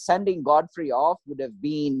agree, sending Godfrey off would have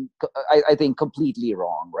been, I think, completely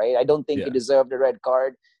wrong, right? I don't think he deserved a red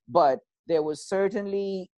card, but there was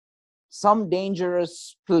certainly some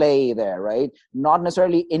dangerous play there, right? Not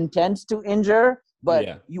necessarily intent to injure,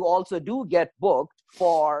 but you also do get booked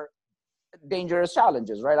for dangerous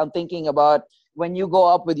challenges, right? I'm thinking about when you go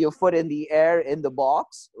up with your foot in the air in the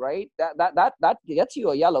box, right? That gets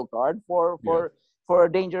you a yellow card for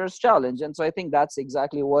a dangerous challenge. And so I think that's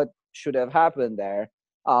exactly what should have happened there.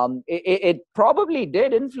 It probably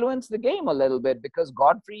did influence the game a little bit because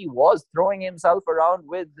Godfrey was throwing himself around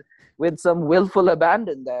with some willful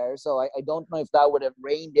abandon there. So I don't know if that would have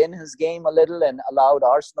reined in his game a little and allowed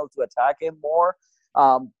Arsenal to attack him more.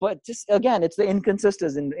 But just again, it's the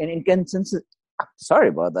inconsistencies. Sorry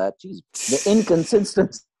about that. Jeez, the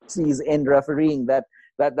inconsistencies in refereeing that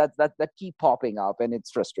keep popping up, and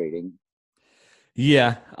it's frustrating.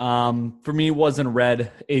 Yeah. For me, it wasn't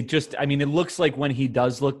red. It just, I mean, it looks like when he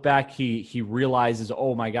does look back, he realizes,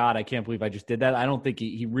 oh my God, I can't believe I just did that. I don't think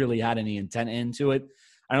he really had any intent into it.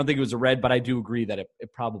 I don't think it was a red, but I do agree that it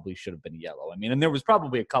probably should have been yellow. I mean, and there was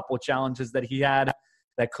probably a couple of challenges that he had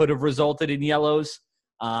that could have resulted in yellows.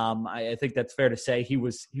 I think that's fair to say. He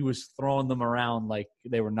was throwing them around like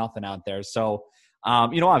they were nothing out there. So,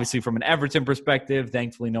 obviously from an Everton perspective,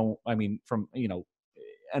 thankfully, from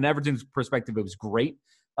an Everton's perspective, it was great.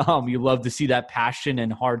 You love to see that passion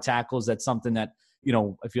and hard tackles. That's something that,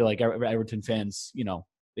 I feel like Everton fans,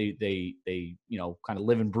 they kind of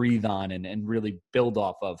live and breathe on and really build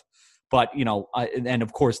off of. But, and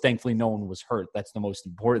of course, thankfully, no one was hurt. That's the most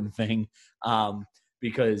important thing.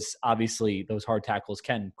 Because obviously those hard tackles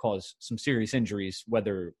can cause some serious injuries,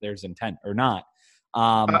 whether there's intent or not.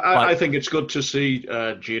 I think it's good to see,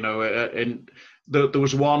 Gino, there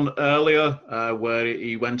was one earlier where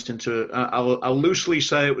he went into, I'll loosely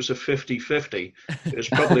say it was a 50-50. It was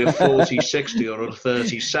probably a 40-60 or a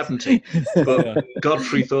 30-70. But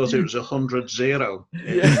Godfrey thought it was 100-0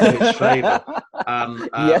 in his favour.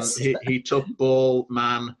 And he took ball,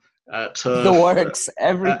 man, turf, the works,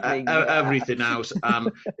 everything, everything out.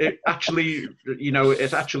 It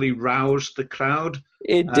actually roused the crowd.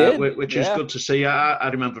 It did, which is good to see. I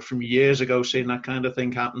remember from years ago seeing that kind of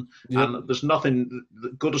thing happen. Yep. And there's nothing,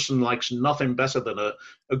 Goodison likes nothing better than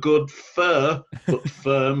a good, fair but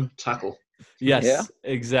firm tackle. Yes,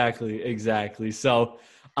 exactly. So,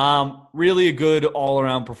 really a good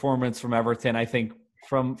all-around performance from Everton. I think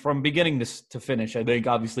from beginning to finish. I think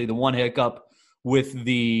obviously the one hiccup with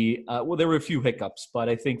there were a few hiccups, but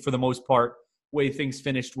I think for the most part, way things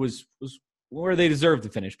finished was where they deserved to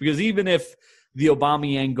finish. Because even if the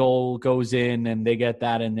Aubameyang goal goes in and they get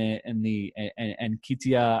that and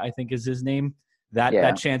Kitia, I think is his name,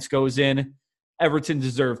 that chance goes in, Everton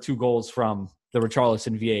deserved 2 goals from the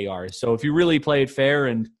Richarlison VAR. So if you really play it fair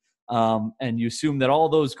and you assume that all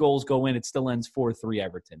those goals go in, it still ends 4-3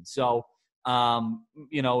 Everton. So,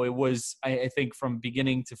 it was, I think from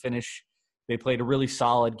beginning to finish, they played a really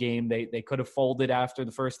solid game. They could have folded after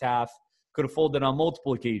the first half, could have folded on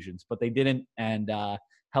multiple occasions, but they didn't and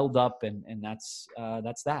held up, and that's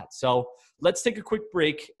that. So let's take a quick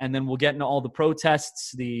break, and then we'll get into all the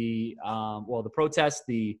protests, the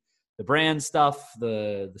brand stuff,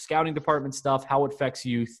 the scouting department stuff, how it affects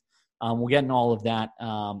youth. We'll get into all of that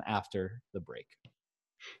after the break.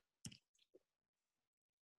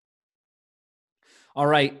 All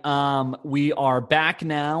right, we are back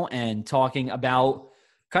now and talking about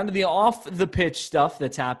kind of the off-the-pitch stuff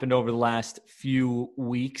that's happened over the last few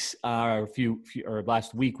weeks, or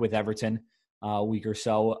last week with Everton, week or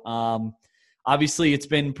so. Obviously, it's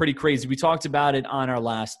been pretty crazy. We talked about it on our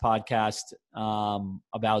last podcast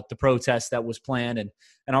about the protest that was planned and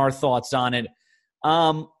our thoughts on it.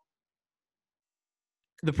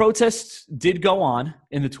 The protests did go on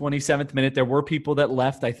in the 27th minute. There were people that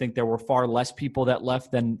left. I think there were far less people that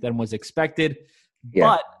left than was expected. Yeah.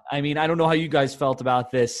 But, I mean, I don't know how you guys felt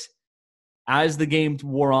about this. As the game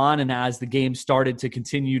wore on and as the game started to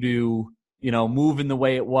continue to, move in the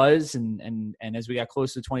way it was, and as we got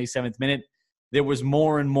close to the 27th minute, there was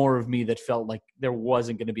more and more of me that felt like there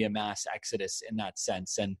wasn't going to be a mass exodus in that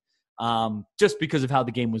sense. And just because of how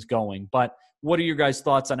the game was going. But what are your guys'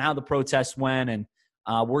 thoughts on how the protest went, and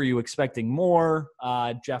were you expecting more?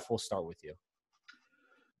 Jeff, we'll start with you.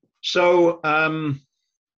 So,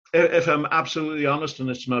 if I'm absolutely honest, and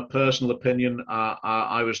it's my personal opinion,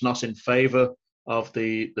 I was not in favour of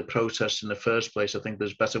the protest in the first place. I think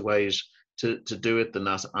there's better ways to do it than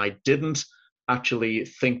that. I didn't actually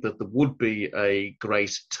think that there would be a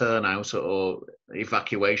great turnout or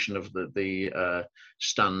evacuation of the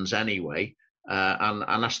stands anyway.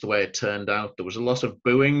 And that's the way it turned out. There was a lot of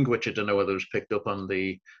booing, which I don't know whether it was picked up on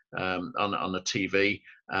the TV.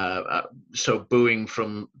 So booing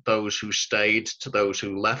from those who stayed to those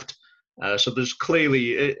who left. So there's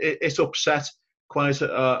clearly it upset quite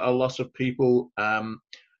a lot of people.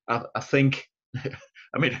 I think,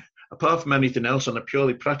 I mean, apart from anything else, on a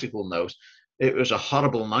purely practical note, it was a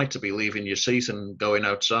horrible night to be leaving your seat and going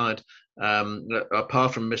outside.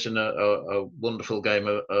 Apart from missing a wonderful game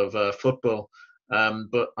of football.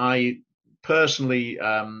 But I personally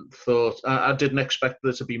thought, I didn't expect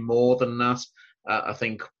there to be more than that. I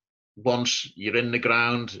think once you're in the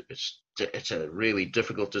ground, it's a really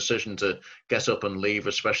difficult decision to get up and leave,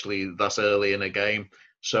 especially that early in a game.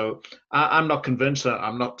 So I'm not convinced.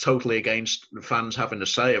 I'm not totally against fans having a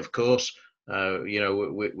say, of course.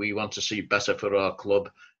 We want to see better for our club,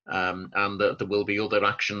 and that there will be other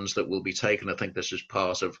actions that will be taken. I think this is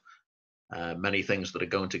part of many things that are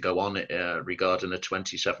going to go on regarding the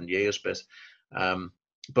 27 years bit.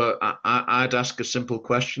 But I'd ask a simple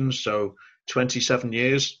question. So 27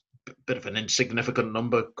 years, bit of an insignificant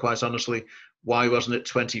number, quite honestly. Why wasn't it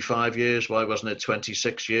 25 years? Why wasn't it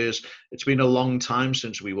 26 years? It's been a long time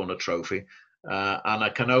since we won a trophy. And I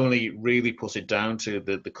can only really put it down to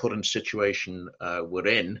the current situation we're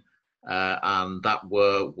in, and that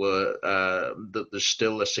that there's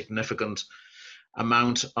still a significant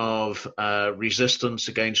amount of resistance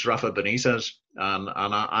against Rafa Benitez, and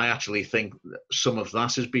I actually think some of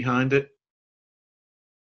that is behind it.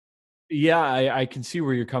 Yeah, I can see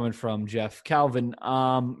where you're coming from, Jeff. Calvin,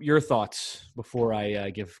 your thoughts before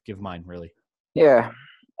I give mine, really. Yeah.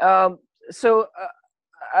 So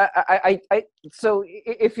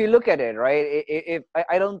if you look at it, right,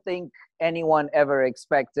 I don't think anyone ever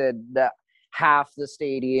expected half the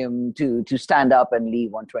stadium to stand up and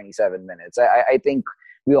leave on 27 minutes. I think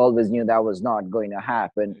we always knew that was not going to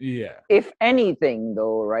happen. Yeah. If anything,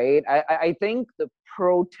 though, right, I think the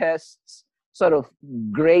protests sort of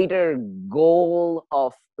greater goal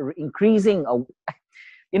of increasing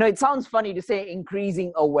it sounds funny to say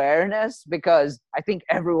increasing awareness, because I think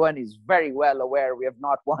everyone is very well aware we have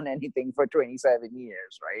not won anything for 27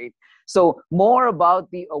 years, right? So more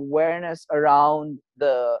about the awareness around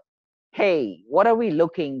hey, what are we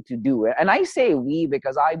looking to do? And I say we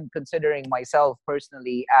because I'm considering myself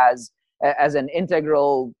personally as an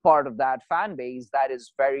integral part of that fan base that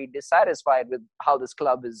is very dissatisfied with how this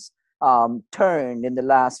club is turned in the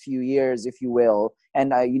last few years, if you will, and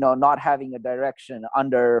not having a direction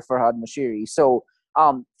under Farhad Moshiri. So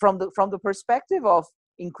from the perspective of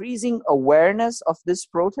increasing awareness of this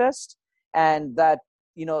protest, and that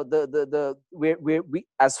we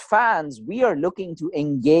as fans, we are looking to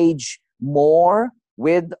engage more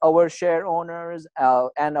with our share owners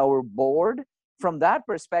and our board. From that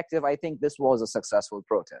perspective, I think this was a successful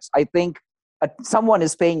protest. I think someone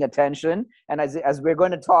is paying attention, and as we're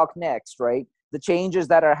going to talk next, right, the changes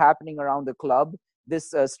that are happening around the club,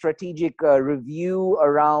 this strategic review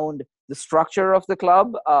around the structure of the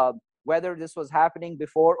club, whether this was happening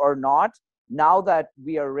before or not, now that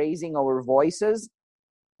we are raising our voices,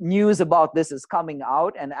 news about this is coming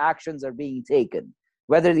out and actions are being taken.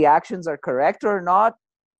 Whether the actions are correct or not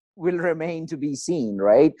will remain to be seen,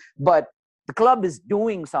 right? But the club is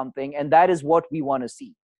doing something, and that is what we want to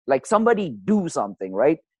see. Like, somebody do something,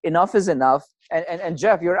 right? Enough is enough. And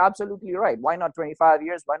Jeff, you're absolutely right. Why not 25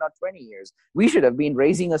 years? Why not 20 years? We should have been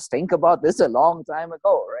raising a stink about this a long time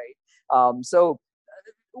ago, right? So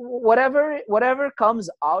whatever comes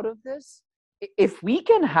out of this, if we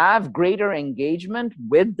can have greater engagement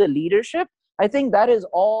with the leadership, I think that is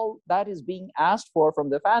all that is being asked for from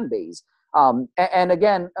the fan base. And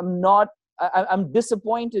again, I'm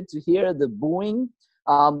disappointed to hear the booing,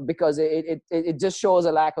 because it just shows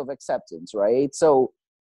a lack of acceptance, right? So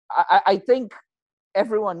I think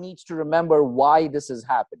everyone needs to remember why this is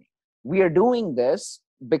happening. We are doing this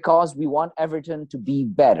because we want Everton to be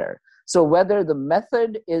better. So whether the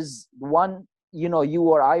method is one, you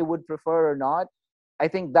or I would prefer or not, I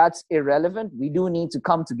think that's irrelevant. We do need to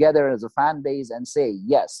come together as a fan base and say,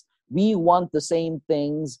 yes, we want the same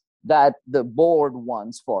things that the board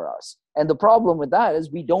wants for us. And the problem with that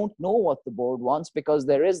is we don't know what the board wants, because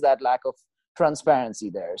there is that lack of transparency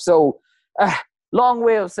there. So, long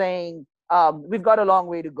way of saying we've got a long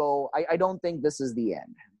way to go. I don't think this is the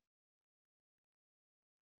end.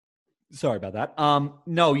 Sorry about that.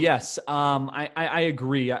 No, yes. I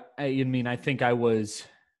agree. I mean, I think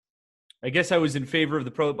I guess I was in favor of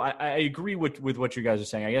the I agree with what you guys are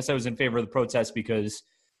saying. I guess I was in favor of the protest because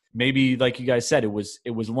maybe, like you guys said, it was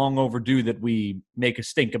long overdue that we make a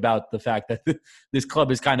stink about the fact that this club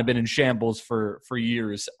has kind of been in shambles for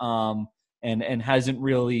years, and hasn't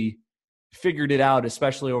really figured it out,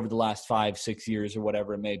 especially over the last 5-6 years or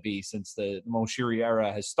whatever it may be since the Moshiri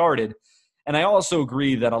era has started. And I also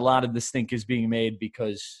agree that a lot of the stink is being made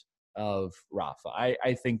because of Rafa.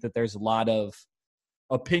 I think that there's a lot of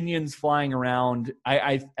opinions flying around.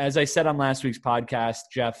 As I said on last week's podcast,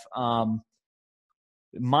 Jeff,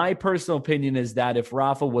 my personal opinion is that if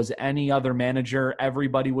Rafa was any other manager,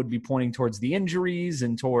 everybody would be pointing towards the injuries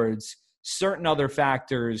and towards certain other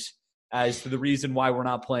factors as to the reason why we're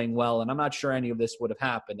not playing well. And I'm not sure any of this would have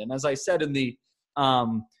happened. And as I said in the,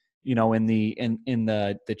 in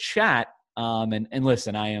the chat, and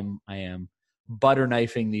listen, I am butter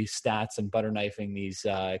knifing these stats and butter knifing these,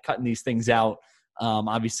 cutting these things out.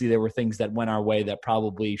 Obviously there were things that went our way that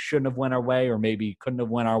probably shouldn't have went our way, or maybe couldn't have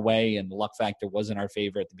went our way, and the luck factor wasn't our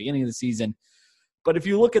favor at the beginning of the season. But if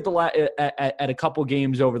you look at at a couple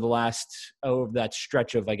games over that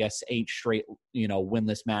stretch of, I guess, 8 straight,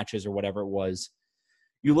 winless matches or whatever it was,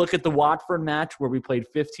 you look at the Watford match where we played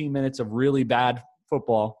 15 minutes of really bad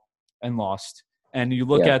football and lost. And you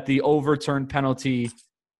look at the overturned penalty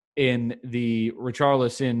in the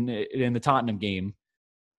Richarlison in the Tottenham game.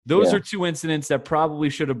 Those are 2 incidents that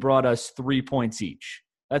probably should have brought us 3 points each.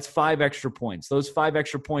 That's 5 extra points. Those 5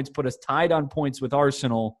 extra points put us tied on points with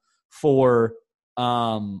Arsenal for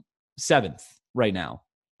 7th right now,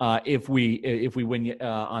 if we win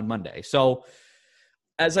on Monday. So,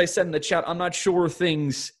 as I said in the chat, I'm not sure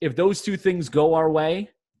if those 2 things go our way,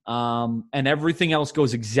 and everything else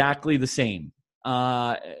goes exactly the same.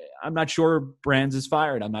 I'm not sure Brands is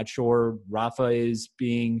fired. I'm not sure Rafa is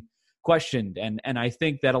being questioned. And I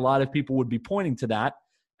think that a lot of people would be pointing to that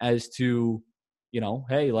as to,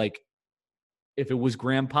 hey, like, if it was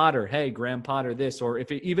Graham Potter, hey, Graham Potter this, or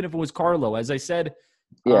even if it was Carlo, as I said,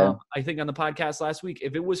 I think on the podcast last week,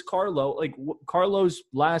 if it was Carlo, like Carlo's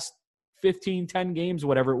last 10 games,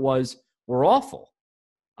 whatever it was, were awful.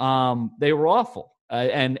 They were awful.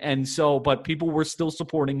 And so, but people were still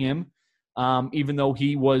supporting him, even though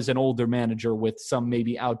he was an older manager with some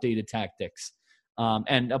maybe outdated tactics.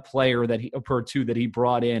 And a player that he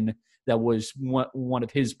brought in that was one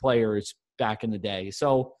of his players back in the day.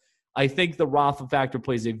 So I think the Rafa factor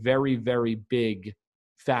plays a very, very big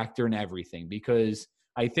factor in everything, because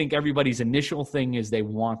I think everybody's initial thing is they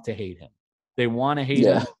want to hate him. They want to hate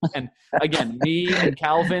him. And again, me and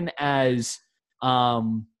Calvin as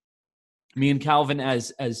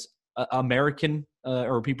American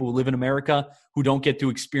or people who live in America who don't get to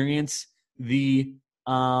experience the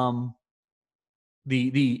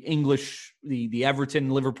English, the Everton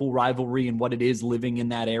Liverpool rivalry and what it is living in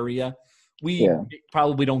that area, we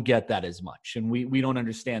probably don't get that as much, and we don't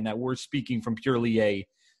understand that. We're speaking from purely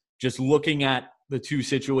just looking at the 2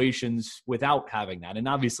 situations without having that. And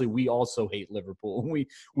obviously we also hate Liverpool.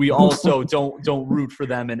 We also don't root for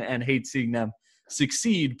them and hate seeing them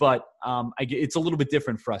succeed. But it's a little bit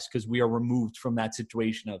different for us because we are removed from that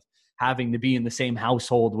situation of having to be in the same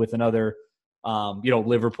household with another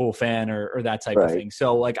Liverpool fan or that type of thing.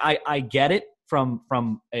 So like I get it from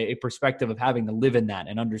a perspective of having to live in that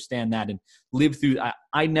and understand that and live through.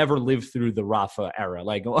 I never lived through the Rafa era.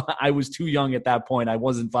 Like I was too young at that point. I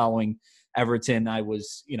wasn't following Everton. It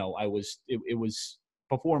was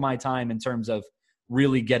before my time in terms of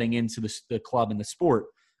really getting into the club and the sport.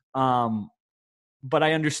 But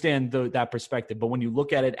I understand that perspective. But when you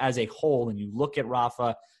look at it as a whole and you look at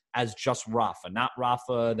Rafa as just Rafa, not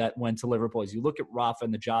Rafa that went to Liverpool, as you look at Rafa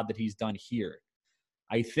and the job that he's done here,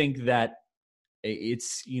 I think that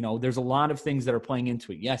it's, there's a lot of things that are playing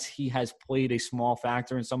into it. Yes, he has played a small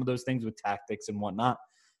factor in some of those things with tactics and whatnot.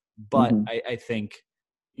 But I think,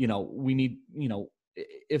 we need,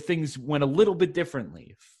 if things went a little bit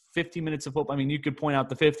differently, 50 minutes of football. I mean, you could point out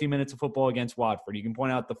the 50 minutes of football against Watford. You can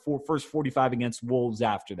point out the first 45 against Wolves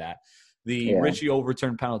after that. The Richie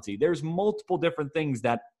overturned penalty. There's multiple different things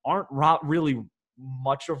that aren't really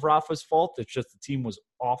much of Rafa's fault. It's just the team was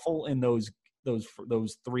awful in those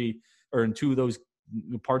 3 or in 2 of those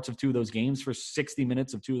parts of 2 of those games for 60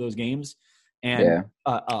 minutes of 2 of those games, and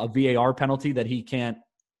a VAR penalty that he can't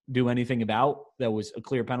do anything about. That was a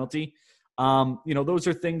clear penalty. Those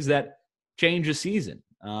are things that change a season.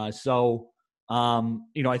 I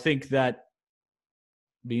think that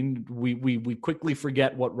we quickly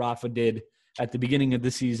forget what Rafa did at the beginning of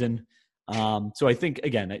the season. So I think,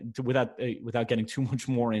 again, without getting too much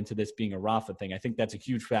more into this being a Rafa thing, I think that's a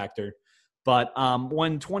huge factor. But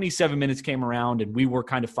when 27 minutes came around and we were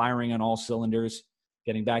kind of firing on all cylinders,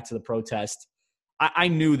 getting back to the protest, I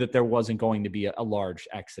knew that there wasn't going to be a large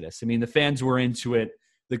exodus. I mean, the fans were into it.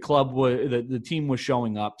 The club was, the team was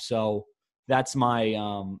showing up. So that's my,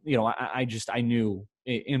 I knew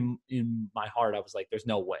in my heart, I was like, there's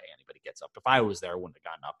no way anybody gets up. If I was there, I wouldn't have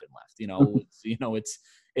gotten up and left.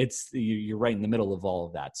 You're right in the middle of all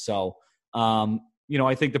of that. So,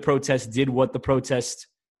 I think the protest did what the protest,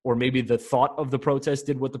 or maybe the thought of the protest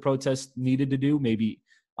did what the protest needed to do. Maybe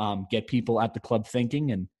get people at the club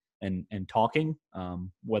thinking and talking,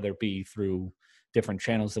 whether it be through different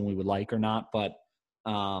channels than we would like or not. But,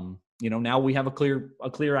 now we have a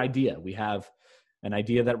clear idea. We have an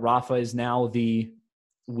idea that Rafa is now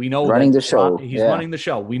we know running that the show. He's running the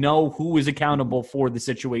show. We know who is accountable for the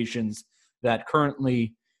situations that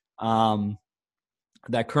currently reside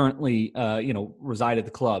at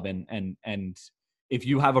the club. And if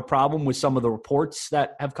you have a problem with some of the reports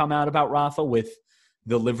that have come out about Rafa with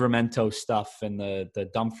the Livramento stuff and the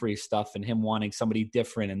Dumfries stuff and him wanting somebody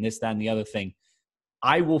different and this, that, and the other thing,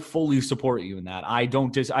 I will fully support you in that. I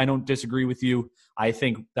don't disagree with you. I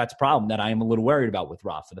think that's a problem that I am a little worried about with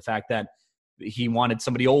Rafa. The fact that he wanted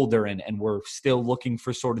somebody older and we're still looking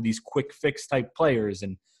for sort of these quick fix type players.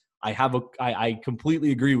 And I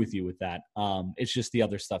completely agree with you with that. It's just the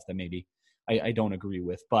other stuff that maybe I don't agree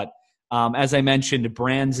with. But as I mentioned,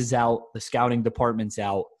 Brands is out. The scouting department's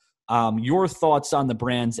out. Your thoughts on the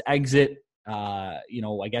Brands exit, I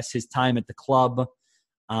guess his time at the club,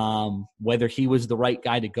 whether he was the right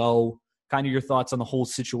guy to go, kind of your thoughts on the whole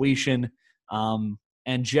situation.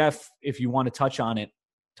 And Jeff, if you want to touch on it,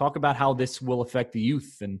 talk about how this will affect the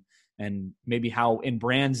youth and maybe how in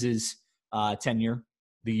Brands' tenure,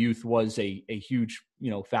 the youth was a huge,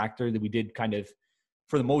 factor that we did kind of,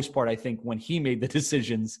 for the most part, I think when he made the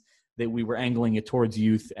decisions that we were angling it towards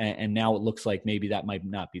youth, and now it looks like maybe that might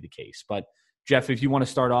not be the case. But Jeff, if you want to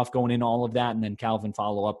start off going into all of that and then Calvin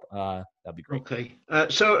follow up, that'd be great. Okay.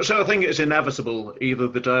 So I think it's inevitable. Either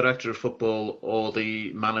the director of football or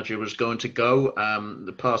the manager was going to go.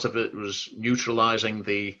 The part of it was neutralising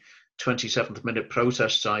the 27th minute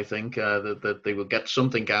protests, I think, that they would get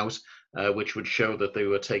something out, which would show that they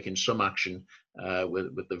were taking some action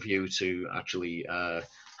with the view to actually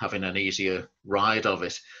having an easier ride of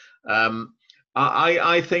it.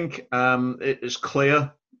 I think it is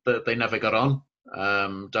clear that they never got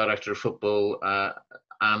on, director of football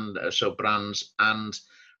and so Brands and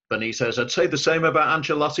Benitez. I'd say the same about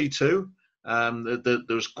Ancelotti too.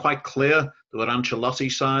 There was quite clear there were Ancelotti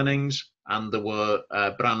signings and there were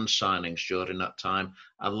Brands signings during that time.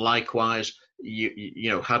 And likewise,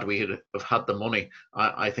 had we have had the money,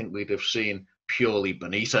 I think we'd have seen purely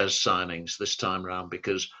Benitez signings this time around,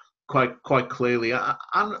 because quite clearly,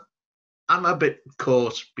 I'm a bit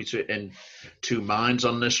caught in two minds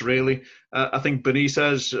on this, really. I think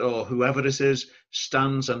Benitez, or whoever it is,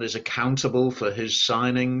 stands and is accountable for his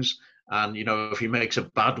signings. And, if he makes a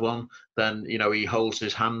bad one, then, he holds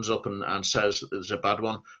his hands up and says there's a bad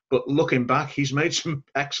one. But looking back, he's made some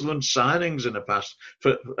excellent signings in the past.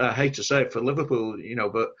 I hate to say it, for Liverpool,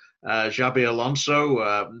 but Xabi Alonso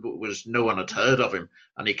was, no one had heard of him.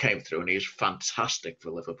 And he came through and he was fantastic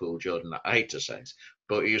for Liverpool during that. I hate to say it,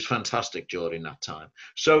 but he was fantastic during that time.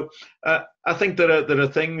 So I think there are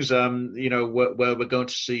things, where we're going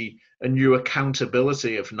to see a new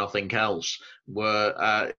accountability, if nothing else,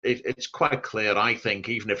 where it's quite clear, I think,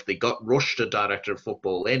 even if they got rushed a director of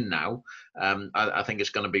football in now, I think it's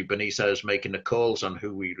going to be Benitez making the calls on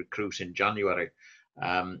who we recruit in January.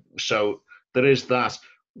 So there is that.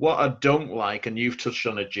 What I don't like, and you've touched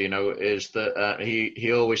on it, Gino, is that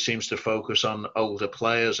he always seems to focus on older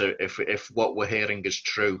players if what we're hearing is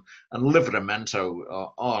true. And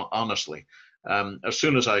Livramento, honestly, as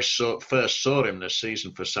soon as I first saw him this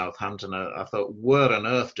season for Southampton, I thought, where on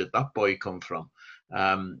earth did that boy come from?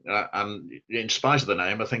 And in spite of the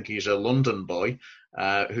name, I think he's a London boy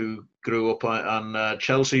who grew up on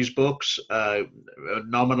Chelsea's books, a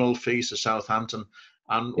nominal fee to Southampton.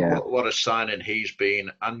 And what a signing he's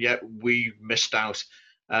been. And yet we missed out.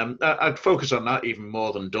 I'd focus on that even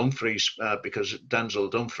more than Dumfries, because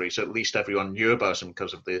Denzel Dumfries, at least everyone knew about him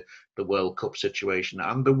because of the World Cup situation.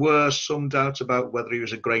 And there were some doubts about whether he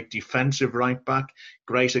was a great defensive right back,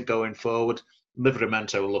 great at going forward.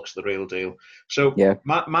 Livramento looks the real deal. So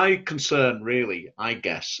my concern really, I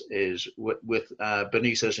guess, is with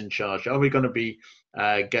Benitez in charge. Are we going to be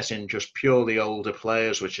getting just purely older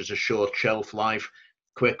players, which is a short shelf life,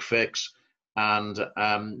 quick fix? and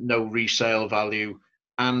no resale value.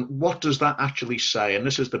 And what does that actually say? And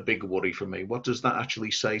this is the big worry for me. What does that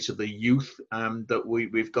actually say to the youth that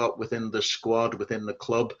we've got within the squad, within the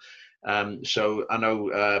club? So I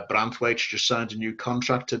know Branthwaite's just signed a new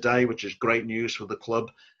contract today, which is great news for the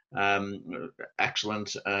club.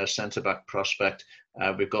 Excellent centre-back prospect.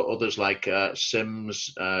 We've got others like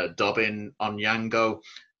Sims, Dobbin, Onyango.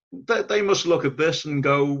 They must look at this and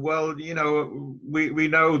go, well, you know, we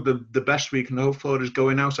know the best we can hope for is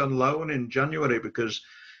going out on loan in January, because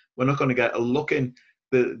we're not going to get a look in.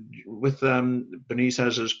 With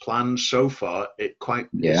Benitez's plans so far, it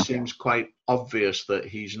seems quite obvious that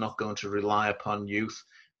he's not going to rely upon youth.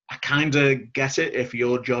 I kind of get it if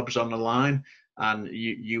your job's on the line and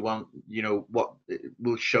you want, you know, what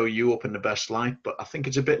will show you up in the best light. But I think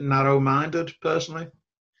it's a bit narrow-minded, personally.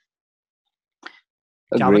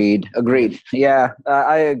 Agreed. Yeah,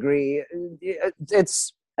 I agree.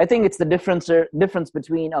 I think it's the difference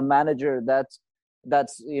between a manager that's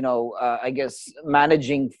I guess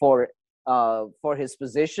managing for his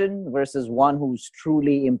position versus one who's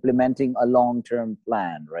truly implementing a long-term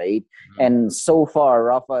plan, right? Mm-hmm. And so far,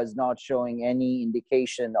 Rafa is not showing any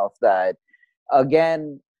indication of that.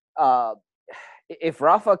 Again, if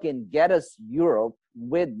Rafa can get us Europe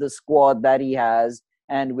with the squad that he has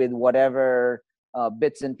and with whatever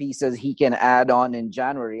bits and pieces he can add on in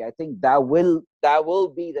January, I think that will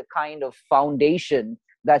be the kind of foundation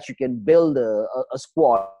that you can build a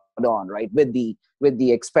squad on, right? With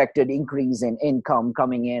the expected increase in income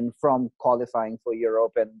coming in from qualifying for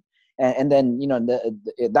Europe, and then, you know,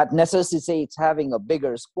 that necessitates having a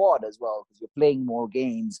bigger squad as well, because you're playing more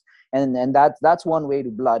games, and that's one way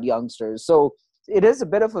to blood youngsters. So it is a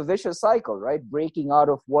bit of a vicious cycle, right? Breaking out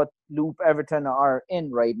of what loop Everton are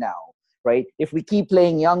in right now. Right? If we keep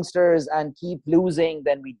playing youngsters and keep losing,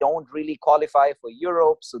 then we don't really qualify for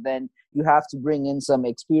Europe. So then you have to bring in some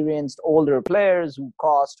experienced older players who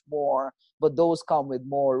cost more, but those come with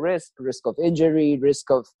more risk of injury,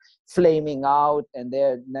 risk of flaming out, and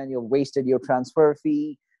then you've wasted your transfer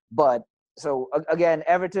fee. But so again,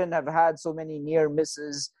 Everton have had so many near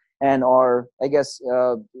misses or I guess,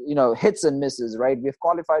 hits and misses, right? We've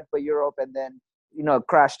qualified for Europe and then,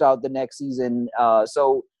 crashed out the next season.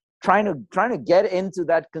 So trying to get into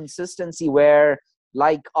that consistency where,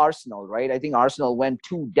 like Arsenal, right? I think Arsenal went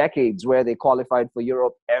 2 decades where they qualified for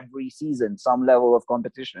Europe every season, some level of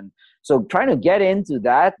competition. So trying to get into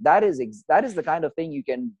that is the kind of thing you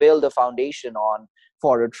can build a foundation on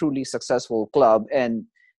for a truly successful club. And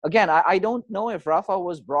again, I don't know if Rafa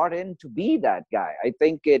was brought in to be that guy. I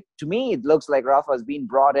think to me, it looks like Rafa has been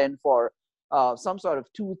brought in for some sort of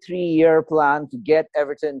 2-3 year plan to get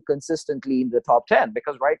Everton consistently in the top 10,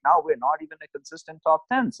 because right now we're not even a consistent top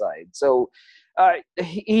 10 side. So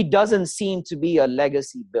he doesn't seem to be a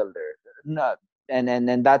legacy builder. No,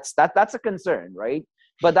 and that's a concern, right?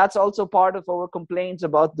 But that's also part of our complaints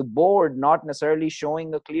about the board not necessarily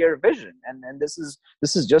showing a clear vision. And this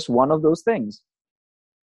is just one of those things.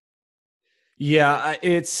 Yeah,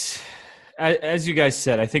 it's, as you guys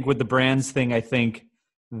said, I think with the brands thing, I think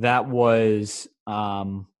that was,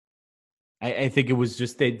 I think it was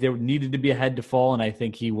just there needed to be a head to fall, and I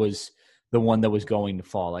think he was the one that was going to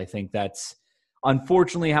fall. I think that's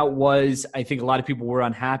unfortunately how it was. I think a lot of people were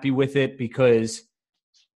unhappy with it because,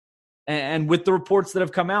 and with the reports that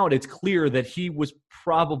have come out, it's clear that he was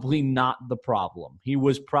probably not the problem. He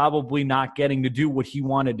was probably not getting to do what he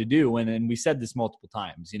wanted to do, and we said this multiple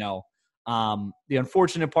times, The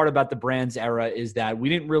unfortunate part about the Brands era is that we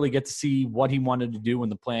didn't really get to see what he wanted to do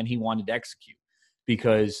and the plan he wanted to execute,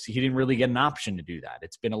 because he didn't really get an option to do that.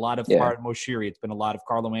 It's been a lot of Farhad Moshiri. It's been a lot of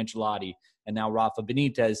Carlo Ancelotti and now Rafa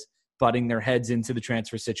Benitez butting their heads into the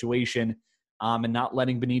transfer situation and not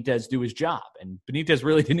letting Benitez do his job. And Benitez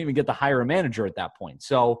really didn't even get to hire a manager at that point.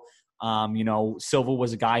 So, Silva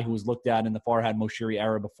was a guy who was looked at in the Farhad Moshiri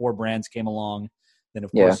era before Brands came along. Then,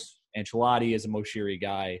 of course, Ancelotti is a Moshiri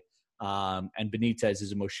guy. And Benitez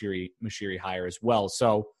is a Moshiri hire as well.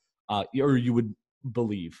 So, or you would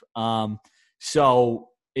believe. So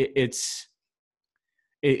it's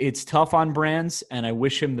tough on Brands, and I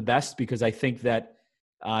wish him the best, because I think that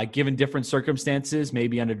given different circumstances,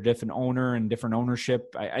 maybe under a different owner and different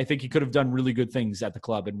ownership, I think he could have done really good things at the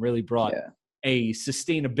club and really brought a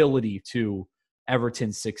sustainability to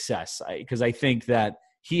Everton's success. Because I think that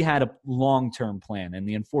he had a long-term plan, and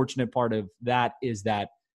the unfortunate part of that is that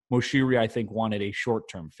Moshiri, I think, wanted a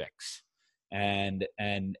short-term fix. And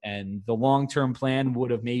the long-term plan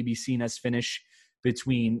would have maybe seen us finish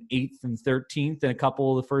between 8th and 13th in a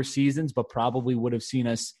couple of the first seasons, but probably would have seen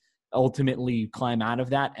us ultimately climb out of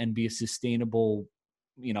that and be a sustainable,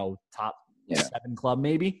 top 7 club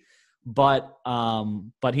maybe. but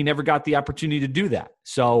he never got the opportunity to do that.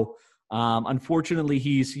 So unfortunately,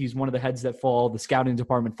 he's one of the heads that fall. The scouting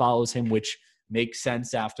department follows him, which makes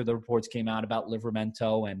sense after the reports came out about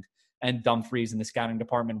Livramento and Dumfries, and the scouting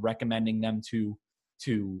department recommending them to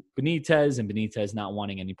Benitez, and Benitez not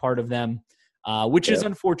wanting any part of them, which is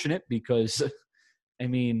unfortunate because, I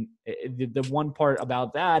mean, the one part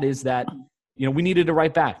about that is that, we needed a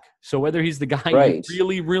right back. So whether he's the guy you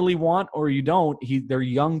really, really want or you don't, they're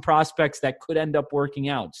young prospects that could end up working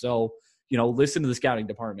out. So, listen to the scouting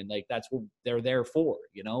department. Like, that's what they're there for,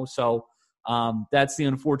 So that's the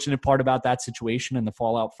unfortunate part about that situation and the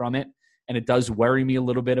fallout from it. And it does worry me a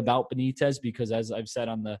little bit about Benitez because, as I've said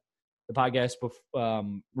on the podcast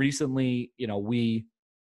recently,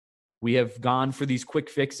 we have gone for these quick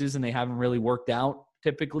fixes and they haven't really worked out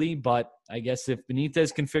typically. But I guess if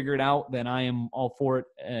Benitez can figure it out, then I am all for it,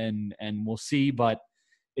 and we'll see. But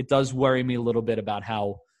it does worry me a little bit about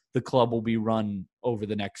how the club will be run over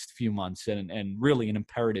the next few months, and really an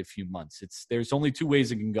imperative few months. There's only two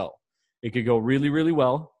ways it can go. It could go really, really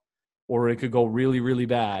well, or it could go really, really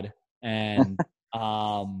bad. And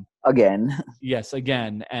again, yes,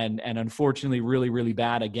 again, and unfortunately, really, really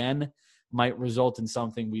bad again might result in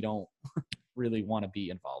something we don't really want to be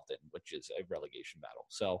involved in, which is a relegation battle.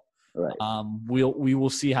 So we will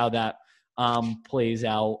see how that plays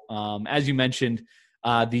out. As you mentioned,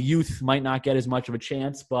 the youth might not get as much of a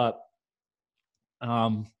chance, but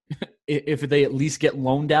if they at least get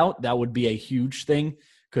loaned out, that would be a huge thing,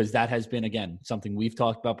 because that has been, again, something we've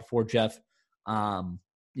talked about before, Jeff.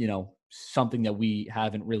 Something that we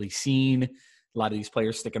haven't really seen. A lot of these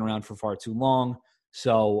players sticking around for far too long.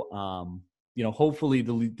 So, hopefully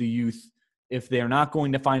the youth, if they're not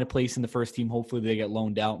going to find a place in the first team, hopefully they get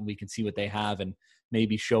loaned out and we can see what they have and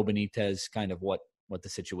maybe show Benitez kind of what the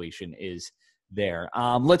situation is there.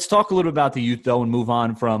 Let's talk a little about the youth, though, and move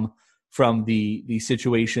on from the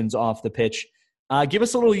situations off the pitch. Give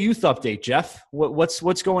us a little youth update, Jeff.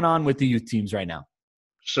 What's going on with the youth teams right now?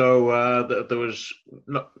 So there was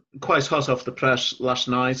quite hot off the press last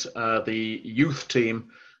night, the youth team.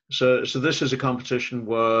 So this is a competition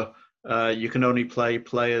where you can only play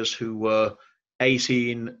players who were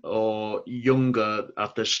 18 or younger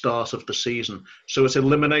at the start of the season. So it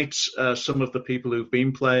eliminates some of the people who've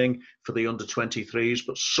been playing for the under-23s,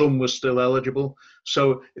 but some were still eligible.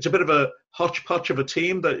 So it's a bit of a hodgepodge of a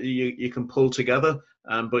team that you can pull together,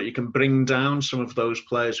 but you can bring down some of those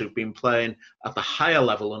players who've been playing at the higher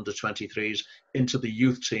level under-23s into the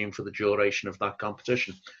youth team for the duration of that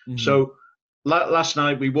competition. Mm-hmm. So last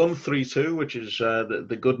night we won 3-2, which is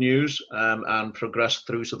the good news, and progressed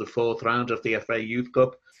through to the fourth round of the FA Youth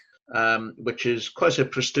Cup, which is quite a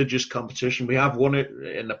prestigious competition. We have won it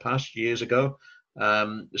in the past years ago,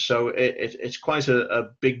 so it's quite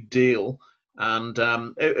a big deal. And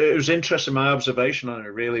it was interesting. My observation on it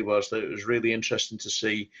really was that it was really interesting to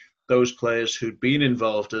see those players who'd been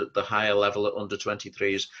involved at the higher level at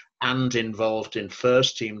under-23s and involved in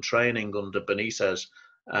first team training under Benitez,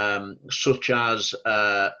 such as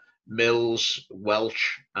Mills,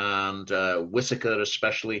 Welch, and Whittaker,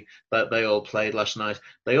 especially, that they all played last night.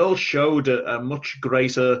 They all showed a much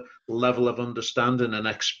greater level of understanding and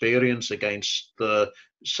experience against the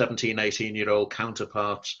 17, 18-year-old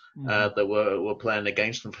counterparts that were playing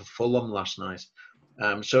against them for Fulham last night.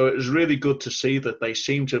 So it was really good to see that they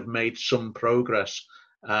seem to have made some progress.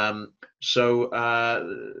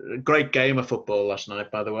 Great game of football last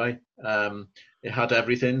night, by the way. It had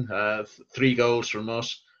everything. 3 goals from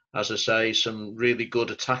us, as I say, some really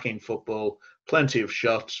good attacking football, plenty of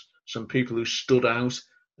shots, some people who stood out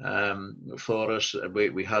for us.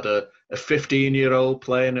 We had a 15-year-old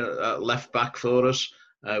playing at left back for us,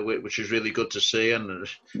 which is really good to see, and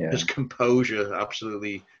his composure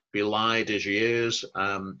absolutely belied his years.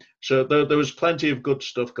 So there was plenty of good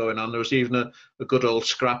stuff going on. There was even a good old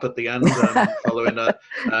scrap at the end,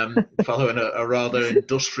 following a rather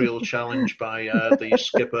industrial challenge by the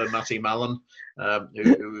skipper Matty Mallon,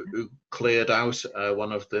 who cleared out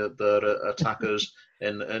one of the attackers,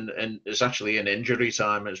 and it's actually in injury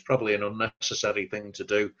time. It's probably an unnecessary thing to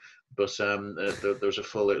do, but there was a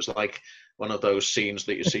full. It was like one of those scenes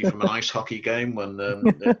that you see from an ice hockey game when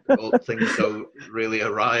all things go really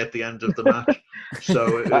awry at the end of the match.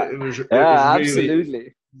 So it was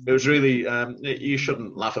absolutely. It was really, you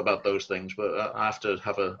shouldn't laugh about those things, but I have to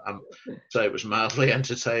say it was mildly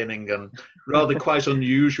entertaining and rather quite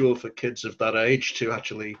unusual for kids of that age to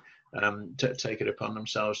actually take it upon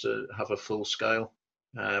themselves to have a full scale.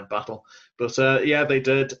 battle. But yeah, they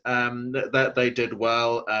did. They did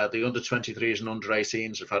well. The under-23s and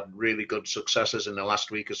under-18s have had really good successes in the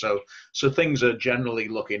last week or so. So things are generally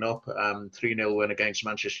looking up. 3-0 win against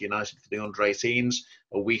Manchester United for the under-18s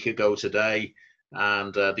a week ago today.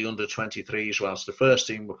 And the under-23s, whilst the first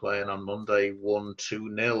team were playing on Monday, won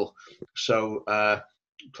 2-0. So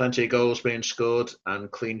plenty of goals being scored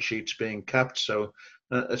and clean sheets being kept. So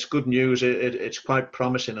it's good news. It's quite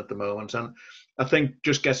promising at the moment. And I think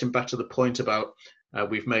just getting back to the point about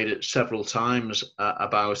we've made it several times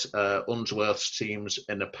about Unsworth's teams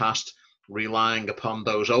in the past relying upon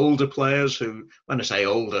those older players who, when I say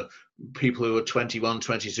older, people who are 21,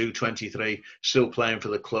 22, 23, still playing for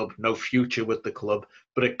the club, no future with the club,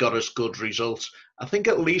 but it got us good results. I think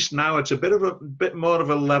at least now it's a bit more of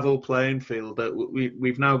a level playing field. That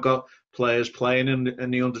we've now got players playing in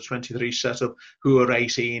the under 23 setup who are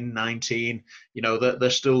 18, 19. You know, they're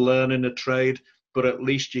still learning a trade, but at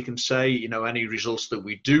least you can say, you know, any results that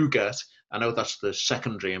we do get. I know that's the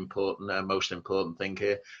secondary most important thing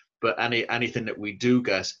here. But anything that we do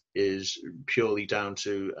get is purely down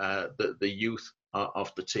to the youth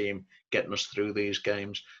of the team getting us through these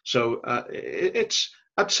games. So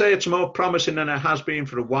I'd say it's more promising than it has been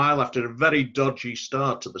for a while after a very dodgy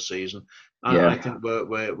start to the season. And I think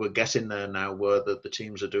we're getting there now where the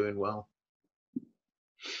teams are doing well.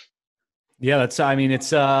 Yeah,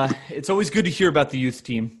 it's always good to hear about the youth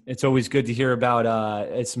team. It's always good to hear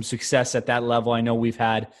about some success at that level. I know we've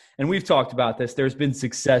talked about this. There's been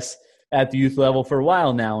success at the youth level for a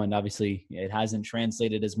while now, and obviously it hasn't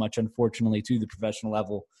translated as much, unfortunately, to the professional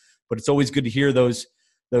level. But it's always good to hear those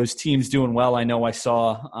teams doing well. I know I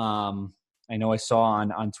saw on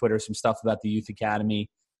Twitter some stuff about the youth academy.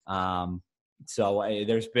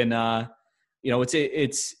 There's been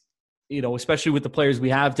it's especially with the players we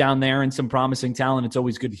have down there and some promising talent, it's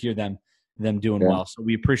always good to hear them doing well. So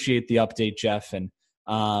we appreciate the update, Jeff. And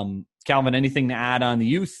Calvin, anything to add on the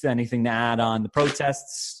youth? Anything to add on the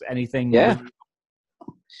protests? Anything? Yeah.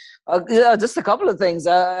 Just a couple of things.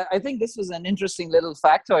 I think this was an interesting little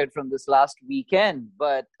factoid from this last weekend,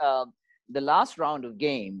 but the last round of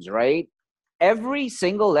games, right? Every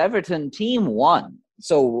single Everton team won.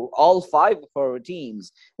 So all 5 of our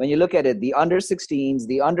teams, when you look at it, the under-16s,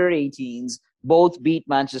 the under-18s, both beat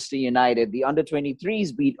Manchester United. The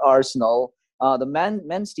under-23s beat Arsenal. The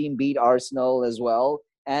men's team beat Arsenal as well.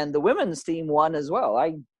 And the women's team won as well.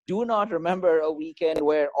 I do not remember a weekend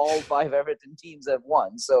where all 5 Everton teams have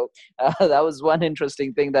won. So that was one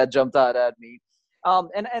interesting thing that jumped out at me.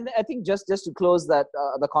 And I think just to close that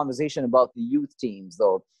the conversation about the youth teams,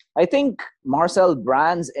 though, I think Marcel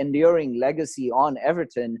Brand's enduring legacy on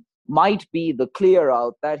Everton might be the clear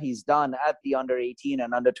out that he's done at the under-18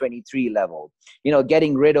 and under-23 level. You know,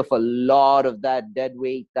 getting rid of a lot of that dead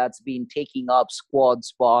weight that's been taking up squad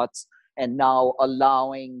spots and now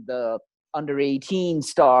allowing the under-18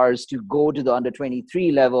 stars to go to the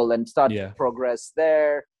under-23 level and start to progress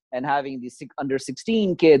there, and having the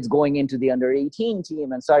under-16 kids going into the under-18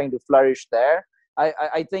 team and starting to flourish there.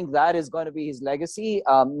 I think that is going to be his legacy.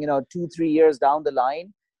 2-3 years down the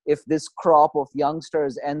line, if this crop of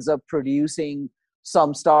youngsters ends up producing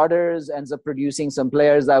some starters, ends up producing some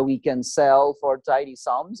players that we can sell for tidy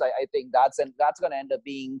sums, I think that's going to end up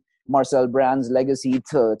being Marcel Brand's legacy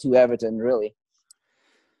to Everton, really.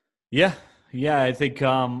 Yeah. I think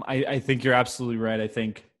I think you're absolutely right. I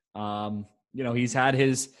think he's had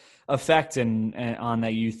his effect and on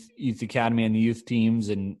that youth academy and the youth teams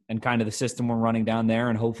and kind of the system we're running down there,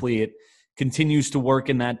 and hopefully it continues to work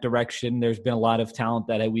in that direction. There's been a lot of talent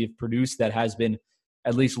that we've produced that has been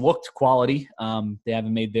at least looked quality. They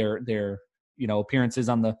haven't made their appearances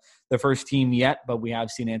on the first team yet, but we have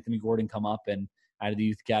seen Anthony Gordon come up and out of the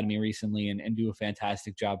youth academy recently and do a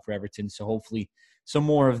fantastic job for Everton. So hopefully some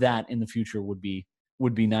more of that in the future would be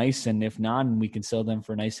nice. And if not, and we can sell them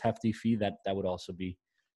for a nice hefty fee, that would also be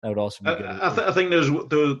good. I think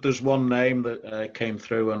there's one name that came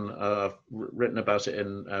through, and I've written about it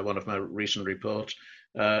in one of my recent reports.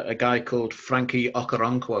 A guy called Frankie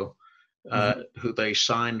Okoronkwo, who they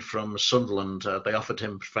signed from Sunderland. They offered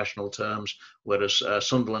him professional terms, whereas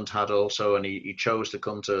Sunderland had also, and he chose to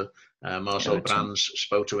come to Marcel Brands,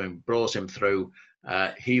 spoke to him, brought him through.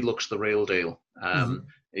 He looks the real deal.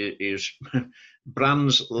 He's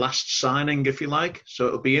Brand's last signing, if you like. So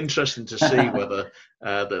it'll be interesting to see whether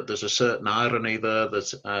that there's a certain irony there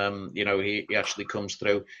that he actually comes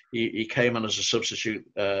through. He came on as a substitute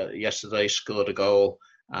yesterday, scored a goal,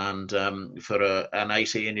 and for an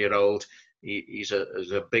 18-year-old, he's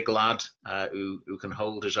a big lad who can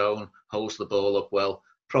hold his own, holds the ball up well,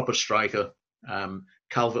 proper striker,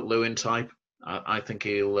 Calvert-Lewin type. I think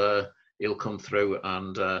he'll he'll come through.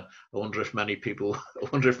 And I wonder if many people, I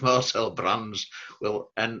wonder if Marcel Brands will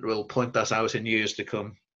point that out in years to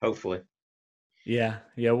come. Hopefully. Yeah,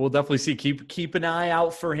 we'll definitely see. Keep an eye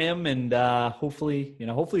out for him, and hopefully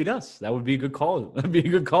he does. That would be a good call. That'd be a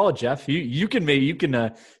good call, Jeff. You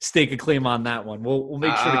can stake a claim on that one. We'll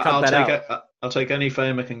make sure to cut that out. I'll take any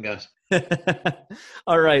fame I can get.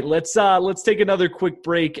 All right, let's take another quick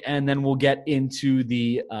break, and then we'll get into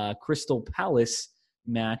the Crystal Palace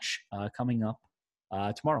match coming up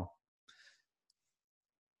tomorrow.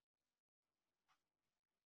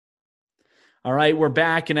 All right, we're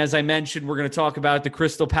back, and as I mentioned, we're going to talk about the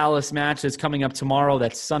Crystal Palace match that's coming up tomorrow.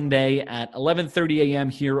 That's Sunday at 11:30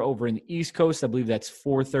 a.m. here over in the East Coast. I believe that's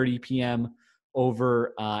 4:30 p.m.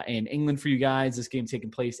 over in England for you guys. This game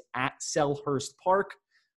taking place at Selhurst Park.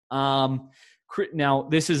 Now,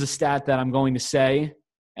 this is a stat that I'm going to say,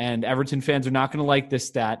 and Everton fans are not going to like this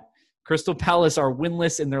stat. Crystal Palace are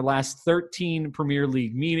winless in their last 13 Premier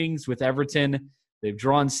League meetings with Everton. They've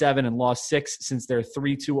drawn 7 and lost 6 since their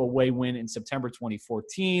 3-2 away win in September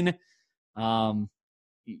 2014.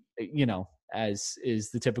 As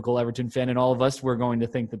is the typical Everton fan and all of us, we're going to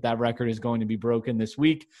think that record is going to be broken this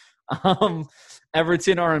week.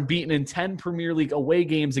 Everton are unbeaten in 10 Premier League away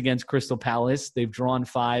games against Crystal Palace. They've drawn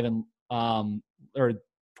 5 Crystal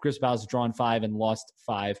Palace has drawn 5 and lost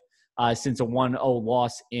 5 since a 1-0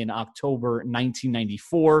 loss in October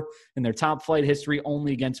 1994. In their top flight history,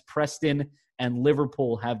 only against Preston and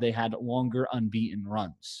Liverpool have they had longer unbeaten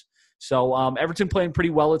runs. So Everton playing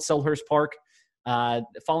pretty well at Selhurst Park.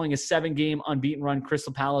 Following a 7-game unbeaten run,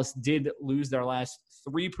 Crystal Palace did lose their last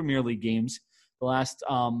 3 Premier League games. The last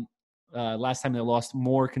time they lost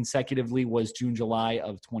more consecutively was June, July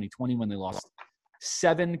of 2020 when they lost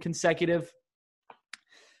 7 consecutive.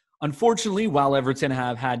 Unfortunately, while Everton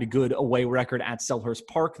have had a good away record at Selhurst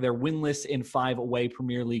Park, they're winless in 5 away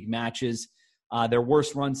Premier League matches. Their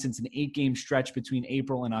worst run since an 8-game stretch between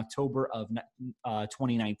April and October of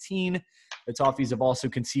 2019. The Toffees have also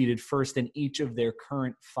conceded first in each of their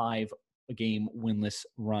current 5-game winless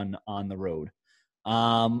run on the road.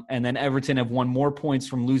 And then Everton have won more points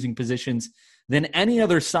from losing positions than any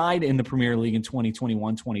other side in the Premier League in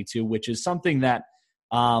 2021-22, which is something that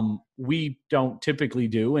we don't typically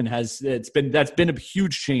do, and that's been a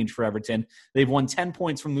huge change for Everton. They've won 10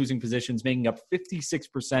 points from losing positions, making up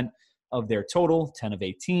 56% of their total, 10 of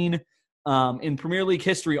 18. In Premier League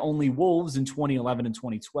history, only Wolves in 2011 and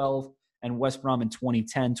 2012 and West Brom in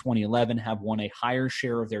 2010, 2011 have won a higher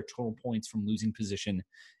share of their total points from losing position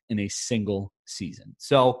in a single season.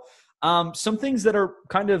 So some things that are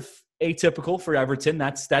kind of atypical for Everton.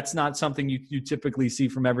 That's not something you typically see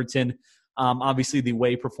from Everton. Obviously, the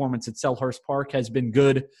away performance at Selhurst Park has been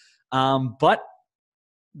good, but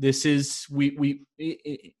this is we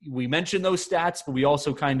mentioned those stats, but we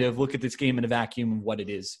also kind of look at this game in a vacuum of what it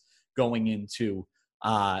is going into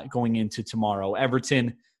tomorrow.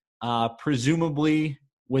 Everton, presumably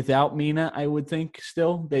without Mina, I would think.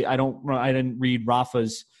 Still, I didn't read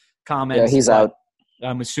Rafa's comments. Yeah, he's out.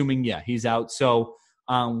 I'm assuming he's out. So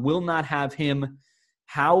will not have him.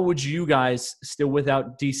 How would you guys, still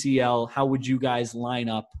without DCL, how would you guys line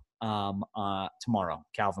up tomorrow?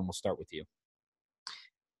 Calvin, we'll start with you.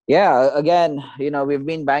 Yeah, again, we've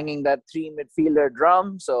been banging that 3 midfielder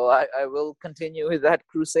drum, so I will continue with that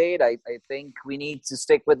crusade. I think we need to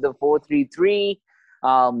stick with the 4-3-3.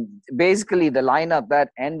 Basically, the lineup that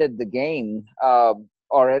ended the game,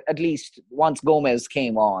 or at least once Gomez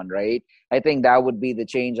came on, right? I think that would be the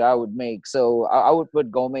change I would make. So I would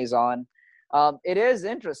put Gomez on. It is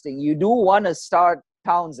interesting. You do want to start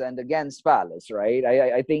Townsend against Palace, right?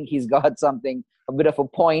 I think he's got a bit of a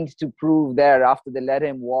point to prove there after they let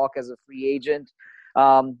him walk as a free agent.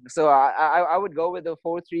 So I would go with the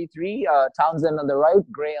 4-3-3. Townsend on the right,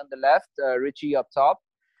 Gray on the left, Richie up top,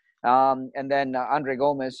 and then Andre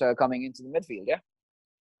Gomez coming into the midfield. Yeah.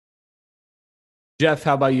 Jeff,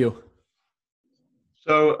 how about you?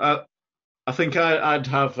 So I think I'd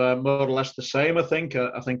have more or less the same. I think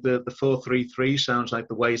the 4-3-3 sounds like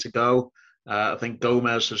the way to go. I think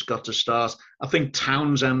Gomez has got to start. I think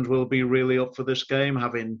Townsend will be really up for this game,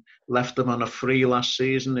 having left them on a free last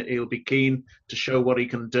season. He'll be keen to show what he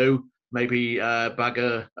can do, maybe bag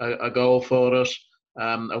a goal for us.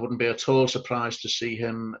 I wouldn't be at all surprised to see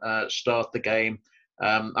him start the game.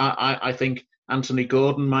 I think Anthony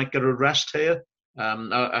Gordon might get a rest here.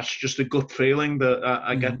 That's just a gut feeling that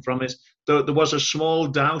I get from it. There was a small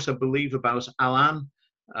doubt, I believe, about Alan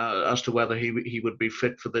as to whether he would be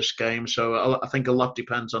fit for this game. So I think a lot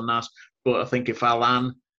depends on that. But I think if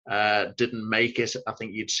Alan didn't make it, I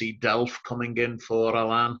think you'd see Delph coming in for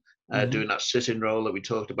Alan. doing that sitting role that we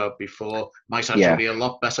talked about before. Might actually be a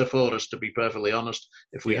lot better for us, to be perfectly honest,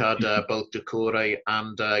 if we had both Doucouré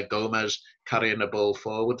and Gomez carrying the ball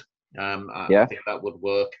forward. I think that would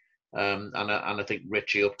work. And I think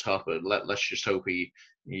Richie up top, let's just hope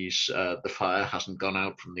he's the fire hasn't gone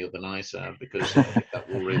out from the other night, because I think that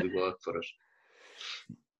will really work for us.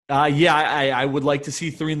 I would like to see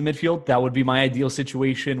three in the midfield. That would be my ideal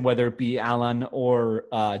situation, whether it be Alan or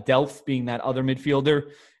Delph being that other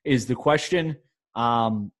midfielder is the question. I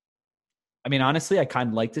mean, honestly, I kind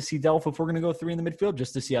of like to see Delph if we're going to go three in the midfield,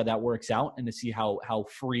 just to see how that works out and to see how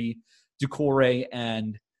free Doucouré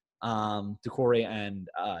and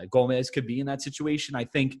Gomez could be in that situation. I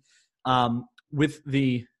think with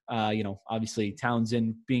the obviously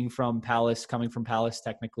Townsend being from Palace, coming from Palace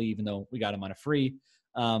technically, even though we got him on a free.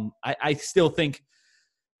 I still think,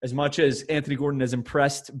 as much as Anthony Gordon has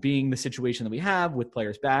impressed being the situation that we have with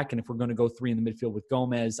players back, and if we're going to go three in the midfield with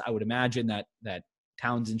Gomez, I would imagine that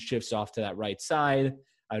Townsend shifts off to that right side.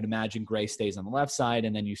 I would imagine Gray stays on the left side,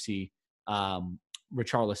 and then you see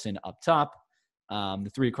Richarlison up top,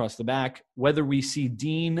 the three across the back. Whether we see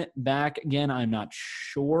Dean back again, I'm not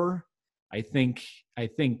sure. I think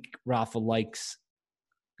Rafa likes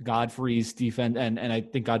Godfrey's defense, and I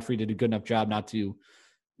think Godfrey did a good enough job not to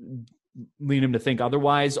lead him to think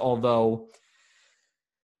otherwise, although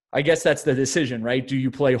I guess that's the decision, right? Do you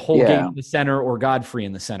play Holgate in the center or Godfrey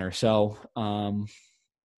in the center? So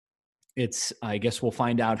I guess we'll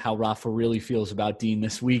find out how Rafa really feels about Dean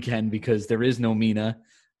this weekend, because there is no Mina.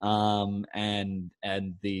 And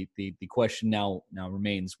the question now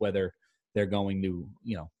remains whether they're going to,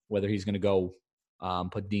 whether he's going to go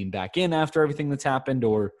put Dean back in after everything that's happened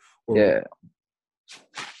or take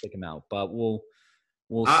him out. But we'll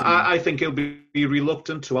see. I think he'll be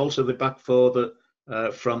reluctant to alter the back four that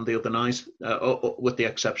from the other night, with the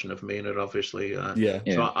exception of Mina, obviously.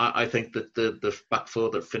 So I think that the back four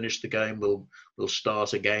that finished the game will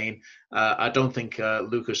start again. I don't think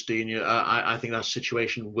Lucas Digne, I think that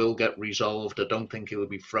situation will get resolved. I don't think he will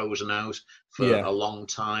be frozen out for a long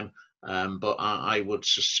time. But I would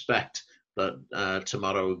suspect that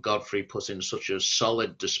tomorrow Godfrey put in such a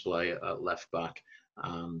solid display at left back,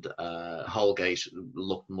 and Holgate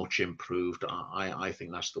looked much improved. I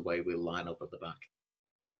think that's the way we'll line up at the back.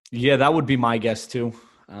 Yeah, that would be my guess too.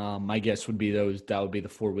 My guess would be that would be the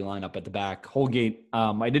four we line up at the back. Holgate,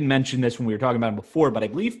 I didn't mention this when we were talking about him before, but I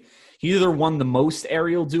believe he either won the most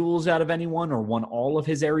aerial duels out of anyone or won all of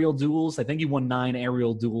his aerial duels. I think he won 9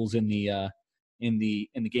 aerial duels in the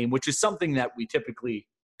game, which is something that we typically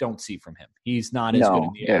don't see from him. He's not as good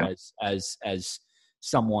in the air as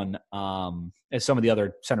someone as some of the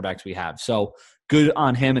other center backs we have. So good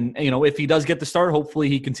on him. And if he does get the start, hopefully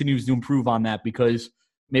he continues to improve on that, because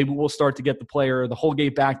maybe we'll start to get the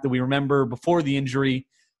Holgate back that we remember before the injury,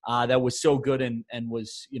 that was so good and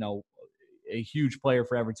was a huge player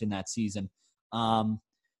for Everton that season.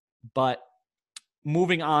 But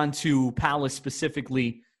moving on to Palace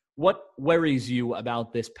specifically, what worries you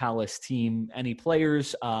about this Palace team? Any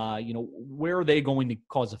players, where are they going to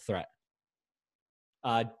cause a threat?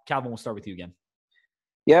 Calvin, we'll start with you again.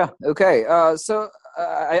 Yeah, okay. So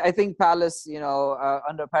I think Palace,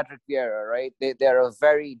 under Patrick Vieira, right? They're a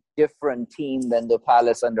very different team than the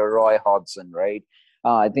Palace under Roy Hodgson, right?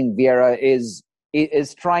 I think Vieira is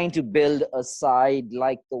trying to build a side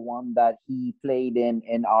like the one that he played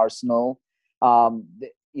in Arsenal.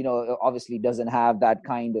 Obviously doesn't have that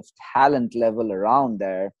kind of talent level around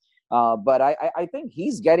there. But I think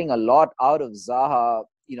he's getting a lot out of Zaha,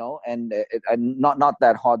 and not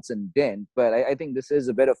that Hodgson didn't, but I think this is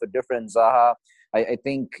a bit of a different Zaha. I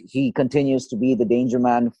think he continues to be the danger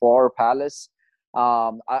man for Palace.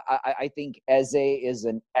 I think Eze is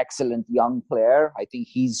an excellent young player. I think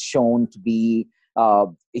he's shown to be,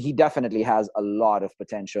 he definitely has a lot of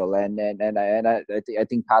potential, and I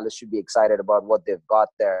think Palace should be excited about what they've got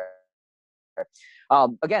there.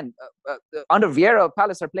 Under Vieira,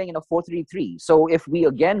 Palace are playing in a 4-3-3. So if we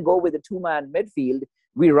again go with a 2-man midfield,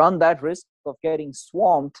 we run that risk of getting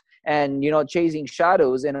swamped and chasing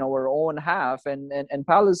shadows in our own half, and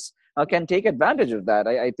Palace can take advantage of that.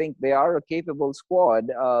 I think they are a capable squad.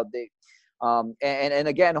 And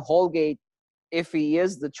again, Holgate, if he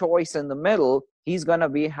is the choice in the middle, he's gonna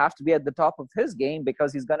have to be at the top of his game,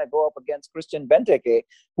 because he's gonna go up against Christian Benteke,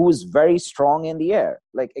 who is very strong in the air,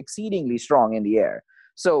 like exceedingly strong in the air.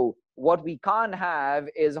 So what we can't have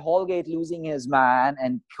is Holgate losing his man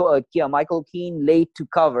and Michael Keane late to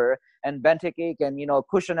cover, and Benteke can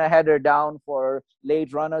cushion a header down for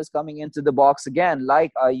late runners coming into the box again,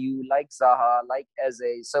 like Ayew, like Zaha, like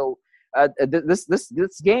Eze. So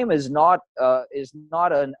this game is not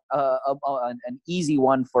an easy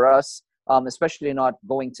one for us, especially not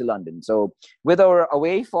going to London. So with our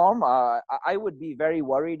away form, I would be very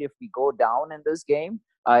worried if we go down in this game.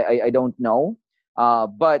 I don't know.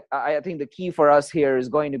 But I think the key for us here is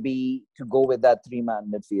going to be to go with that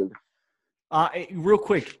 3-man midfield. Real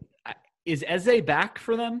quick, is Eze back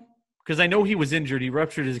for them? Because I know he was injured. He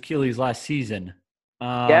ruptured his Achilles last season.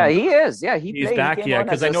 Yeah, he is. Yeah, he's back. Yeah,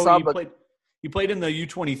 because I know he played in the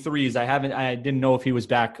U23s. I didn't know if he was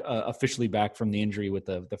back officially back from the injury with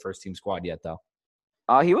the first team squad yet, though.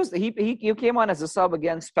 He came on as a sub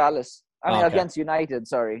against Palace. Against United.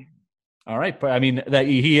 Sorry. All right, but I mean that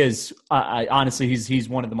he is. Honestly, he's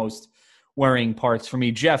one of the most worrying parts for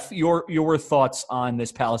me. Jeff, your thoughts on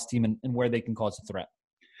this Palace team and where they can cause a threat?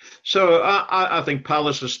 So I think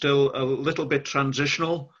Palace is still a little bit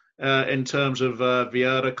transitional in terms of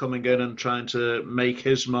Vieira coming in and trying to make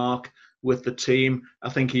his mark with the team.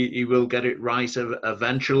 I think he will get it right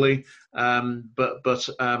eventually. But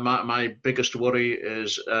my biggest worry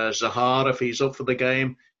is Zaha. If he's up for the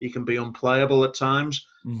game, he can be unplayable at times.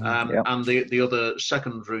 And the other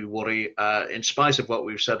secondary worry, in spite of what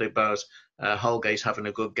we've said about Holgate having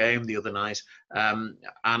a good game the other night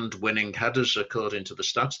and winning headers according to the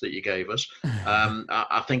stats that you gave us,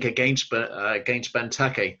 I think against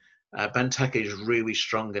Benteke, Benteke is really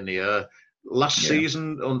strong in the air. Last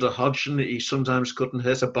season under Hodgson, he sometimes couldn't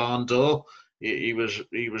hit a barn door. He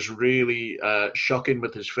was really shocking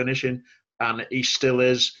with his finishing, and he still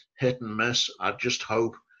is hit and miss. I just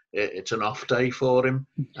hope it's an off day for him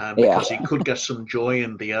because he could get some joy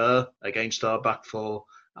in the air against our back four,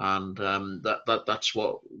 and that's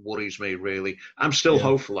what worries me really. I'm still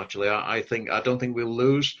hopeful actually. I don't think we'll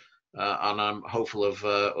lose, and I'm hopeful of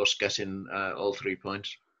us getting all 3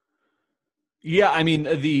 points. Yeah, I mean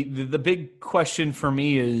the big question for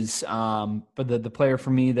me is, but the player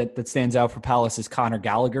for me that stands out for Palace is Conor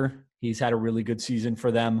Gallagher. He's had a really good season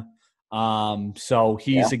for them, so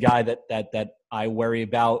he's a guy that I worry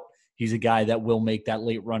about. He's a guy that will make that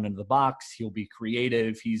late run into the box. He'll be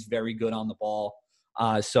creative. He's very good on the ball,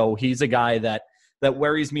 so he's a guy that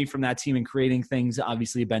worries me from that team in creating things.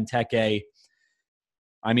 Obviously, Benteke.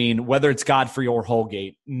 I mean, whether it's Godfrey or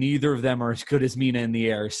Holgate, neither of them are as good as Mina in the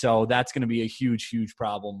air. So that's going to be a huge, huge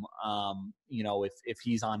problem, if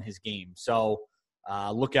he's on his game. So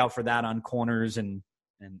look out for that on corners and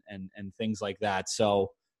things like that.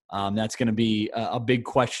 So that's going to be a big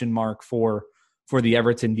question mark for the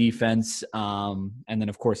Everton defense. And then,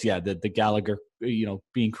 of course, the Gallagher,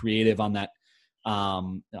 being creative on that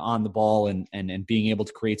on the ball and being able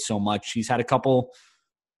to create so much. He's had a couple,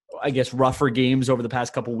 I guess, rougher games over the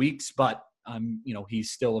past couple weeks, but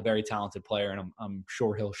he's still a very talented player, and I'm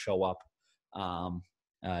sure he'll show up. I'm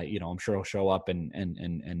sure he'll show up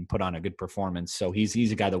and put on a good performance. So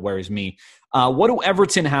he's a guy that worries me. What do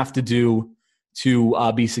Everton have to do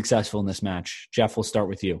to be successful in this match? Jeff, we'll start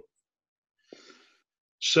with you.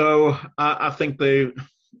 So I think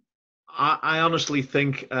I honestly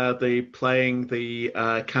think they playing the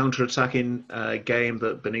counter-attacking game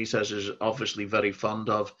that Benitez is obviously very fond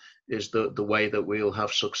of is the way that we'll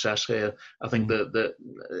have success here. I think that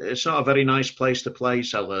it's not a very nice place to play,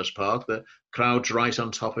 Selhurst Park. The crowd's right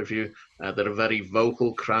on top of you. They're a very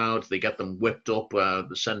vocal crowd. They get them whipped up. They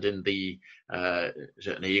send in is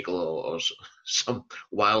it an eagle or some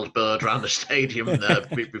wild bird around the stadium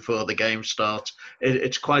before the game starts.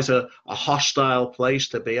 It's quite a hostile place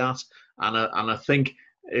to be at. And I think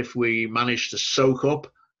if we manage to soak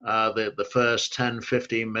up the first 10,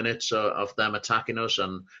 15 minutes of them attacking us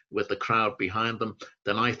and with the crowd behind them,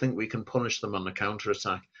 then I think we can punish them on the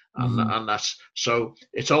counter-attack. And that's so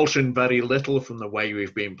it's altering very little from the way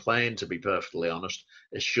we've been playing, to be perfectly honest.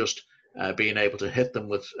 It's just being able to hit them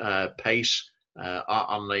with pace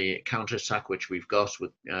on the counter-attack, which we've got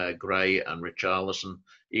with Gray and Richarlison,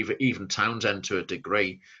 even Townsend to a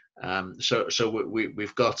degree. So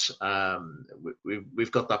we've got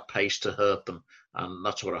that pace to hurt them, and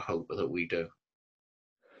that's what I hope that we do.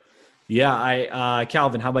 Yeah,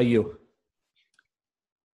 Calvin, how about you?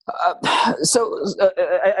 I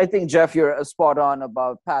think, Jeff, you're spot on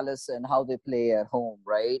about Palace and how they play at home,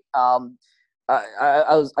 right?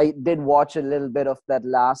 I did watch a little bit of that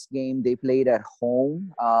last game they played at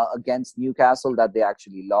home against Newcastle that they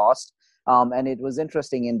actually lost. And it was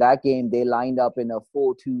interesting. In that game, they lined up in a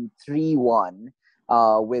 4-2-3-1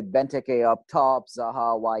 with Benteke up top,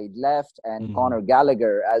 Zaha wide left, and Conor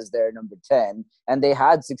Gallagher as their number 10. And they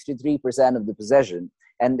had 63% of the possession.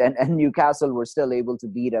 And Newcastle were still able to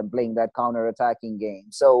beat them playing that counter-attacking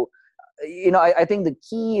game. So, I think the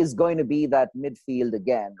key is going to be that midfield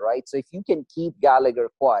again, right? So if you can keep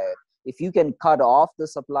Gallagher quiet, if you can cut off the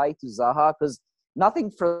supply to Zaha, because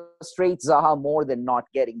nothing frustrates Zaha more than not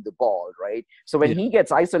getting the ball, right? So when he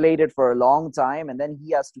gets isolated for a long time and then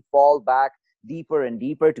he has to fall back deeper and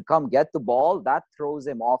deeper to come get the ball, that throws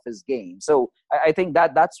him off his game. So I think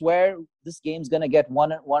that's where this game's going to get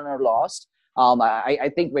won or lost.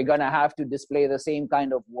 I think we're going to have to display the same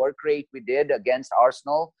kind of work rate we did against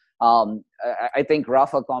Arsenal. I think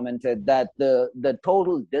Rafa commented that the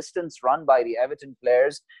total distance run by the Everton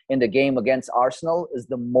players in the game against Arsenal is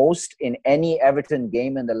the most in any Everton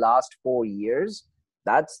game in the last 4 years.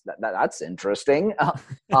 That's interesting,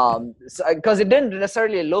 because it didn't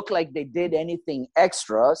necessarily look like they did anything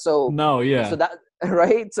extra. So that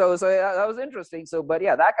right. So that was interesting. So, but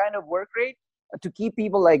yeah, that kind of work rate to keep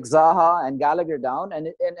people like Zaha and Gallagher down. And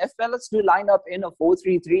if Fellas do line up in a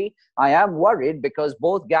 4-3-3, I am worried because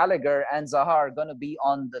both Gallagher and Zaha are going to be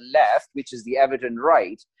on the left, which is the Everton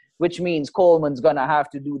right, which means Coleman's going to have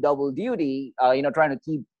to do double duty, trying to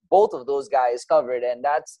keep both of those guys covered. And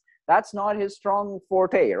that's not his strong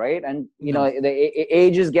forte, right? And, the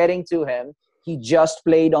age is getting to him. He just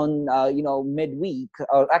played on, midweek.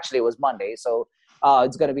 Actually, it was Monday. So,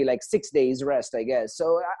 it's going to be like 6 days rest, I guess.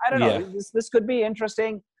 So I don't know. This could be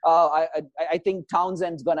interesting. I think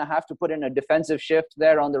Townsend's going to have to put in a defensive shift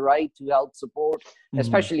there on the right to help support,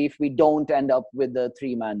 especially if we don't end up with the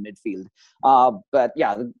 3-man midfield. But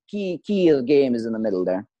yeah, the key of the game is in the middle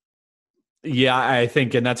there. Yeah, I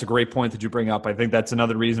think, and that's a great point that you bring up. I think that's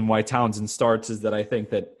another reason why Townsend starts, is that I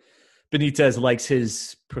think that Benitez likes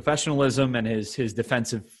his professionalism and his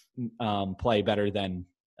defensive play better than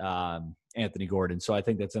Anthony Gordon. So I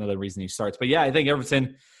think that's another reason he starts. But yeah, I think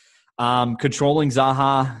Everton controlling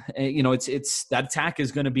Zaha, it's that attack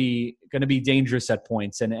is going to be dangerous at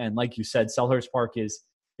points. And like you said, Selhurst Park is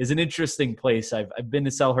an interesting place. I've been to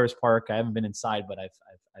Selhurst Park. I haven't been inside, but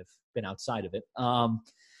I've been outside of it.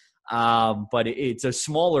 But it's a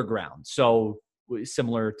smaller ground, so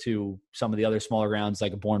similar to some of the other smaller grounds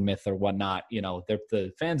like a Bournemouth or whatnot.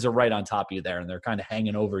 The fans are right on top of you there, and they're kind of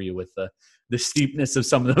hanging over you with the steepness of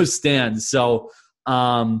some of those stands. So,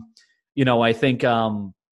 I think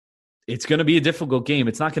it's going to be a difficult game.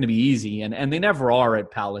 It's not going to be easy, and they never are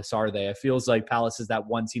at Palace, are they? It feels like Palace is that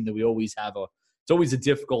one team that we always have it's always a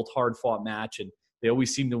difficult, hard-fought match, and they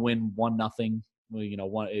always seem to win 1-0.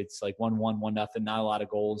 It's like 1-1, 1-0, not a lot of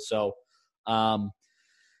goals. So, got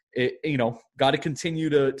to continue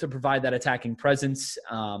to provide that attacking presence.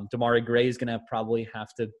 Damari Gray is going to probably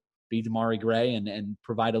have to be Damari Gray and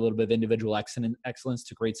provide a little bit of individual excellence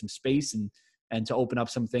to create some space and to open up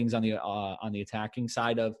some things on the attacking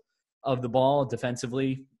side of the ball.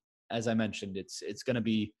 Defensively, as I mentioned, it's going to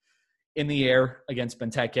be in the air against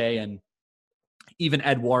Benteke, and even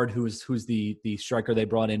Edouard, who's the striker they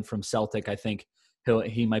brought in from Celtic. I think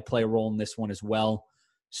he might play a role in this one as well.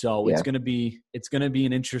 So it's going to be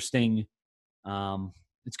an interesting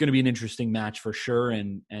match for sure,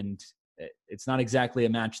 and it's not exactly a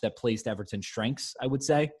match that plays to Everton's strengths, I would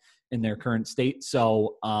say, in their current state.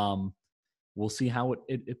 So we'll see how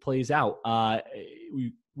it plays out.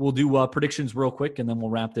 We'll do predictions real quick, and then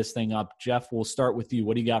we'll wrap this thing up. Jeff, we'll start with you.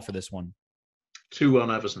 What do you got for this one?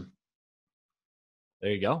 2-1 Everton.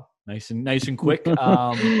 There you go. Nice and quick.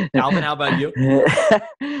 Calvin, how about you?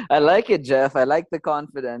 I like it, Jeff. I like the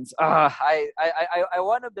confidence. I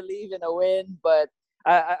want to believe in a win, but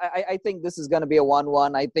I think this is going to be a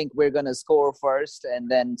 1-1. I think we're going to score first and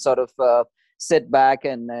then sort of sit back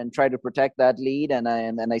and try to protect that lead. And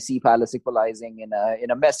I see Palace equalizing in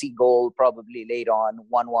a messy goal, probably late on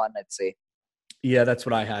 1-1, I'd say. Yeah, that's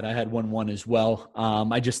what I had. I had 1-1 as well.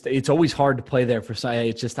 It's always hard to play there for Saya.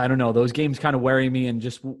 It's just, I don't know, those games kind of worry me, and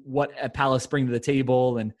just what Palace bring to the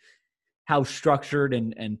table and how structured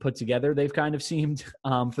and put together they've kind of seemed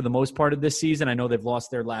for the most part of this season. I know they've lost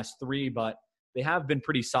their last 3, but they have been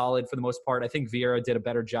pretty solid for the most part. I think Vieira did a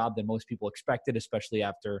better job than most people expected, especially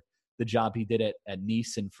after the job he did at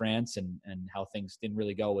Nice in France and how things didn't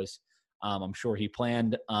really go as I'm sure he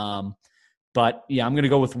planned. But yeah, I'm going to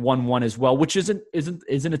go with 1-1 as well, which isn't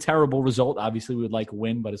a terrible result. Obviously, we would like a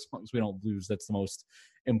win, but as long as we don't lose, that's the most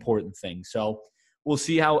important thing. So we'll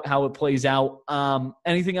see how it plays out.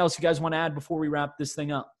 Anything else you guys want to add before we wrap this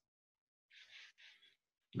thing up?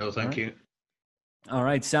 No, thank you. All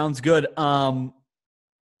right, sounds good.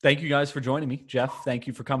 Thank you guys for joining me, Jeff. Thank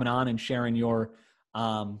you for coming on and sharing your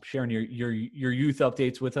youth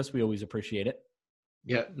updates with us. We always appreciate it.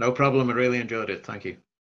 Yeah, no problem. I really enjoyed it. Thank you.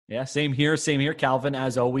 Yeah, same here. Calvin,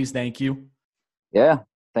 as always, thank you. Yeah,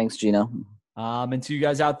 thanks, Gino. And to you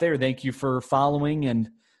guys out there, thank you for following and,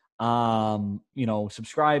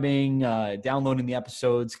 subscribing, downloading the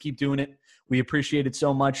episodes. Keep doing it. We appreciate it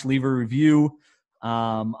so much. Leave a review.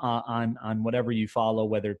 on whatever you follow,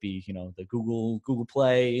 whether it be, the Google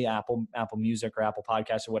Play, Apple Music, or Apple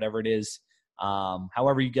Podcasts, or whatever it is.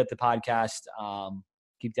 However you get the podcast,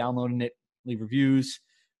 keep downloading it, leave reviews,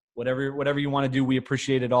 whatever you want to do. We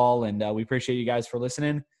appreciate it all. And we appreciate you guys for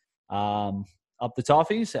listening. Up the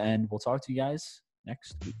Toffees, and we'll talk to you guys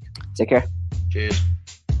next week. Take care. Cheers.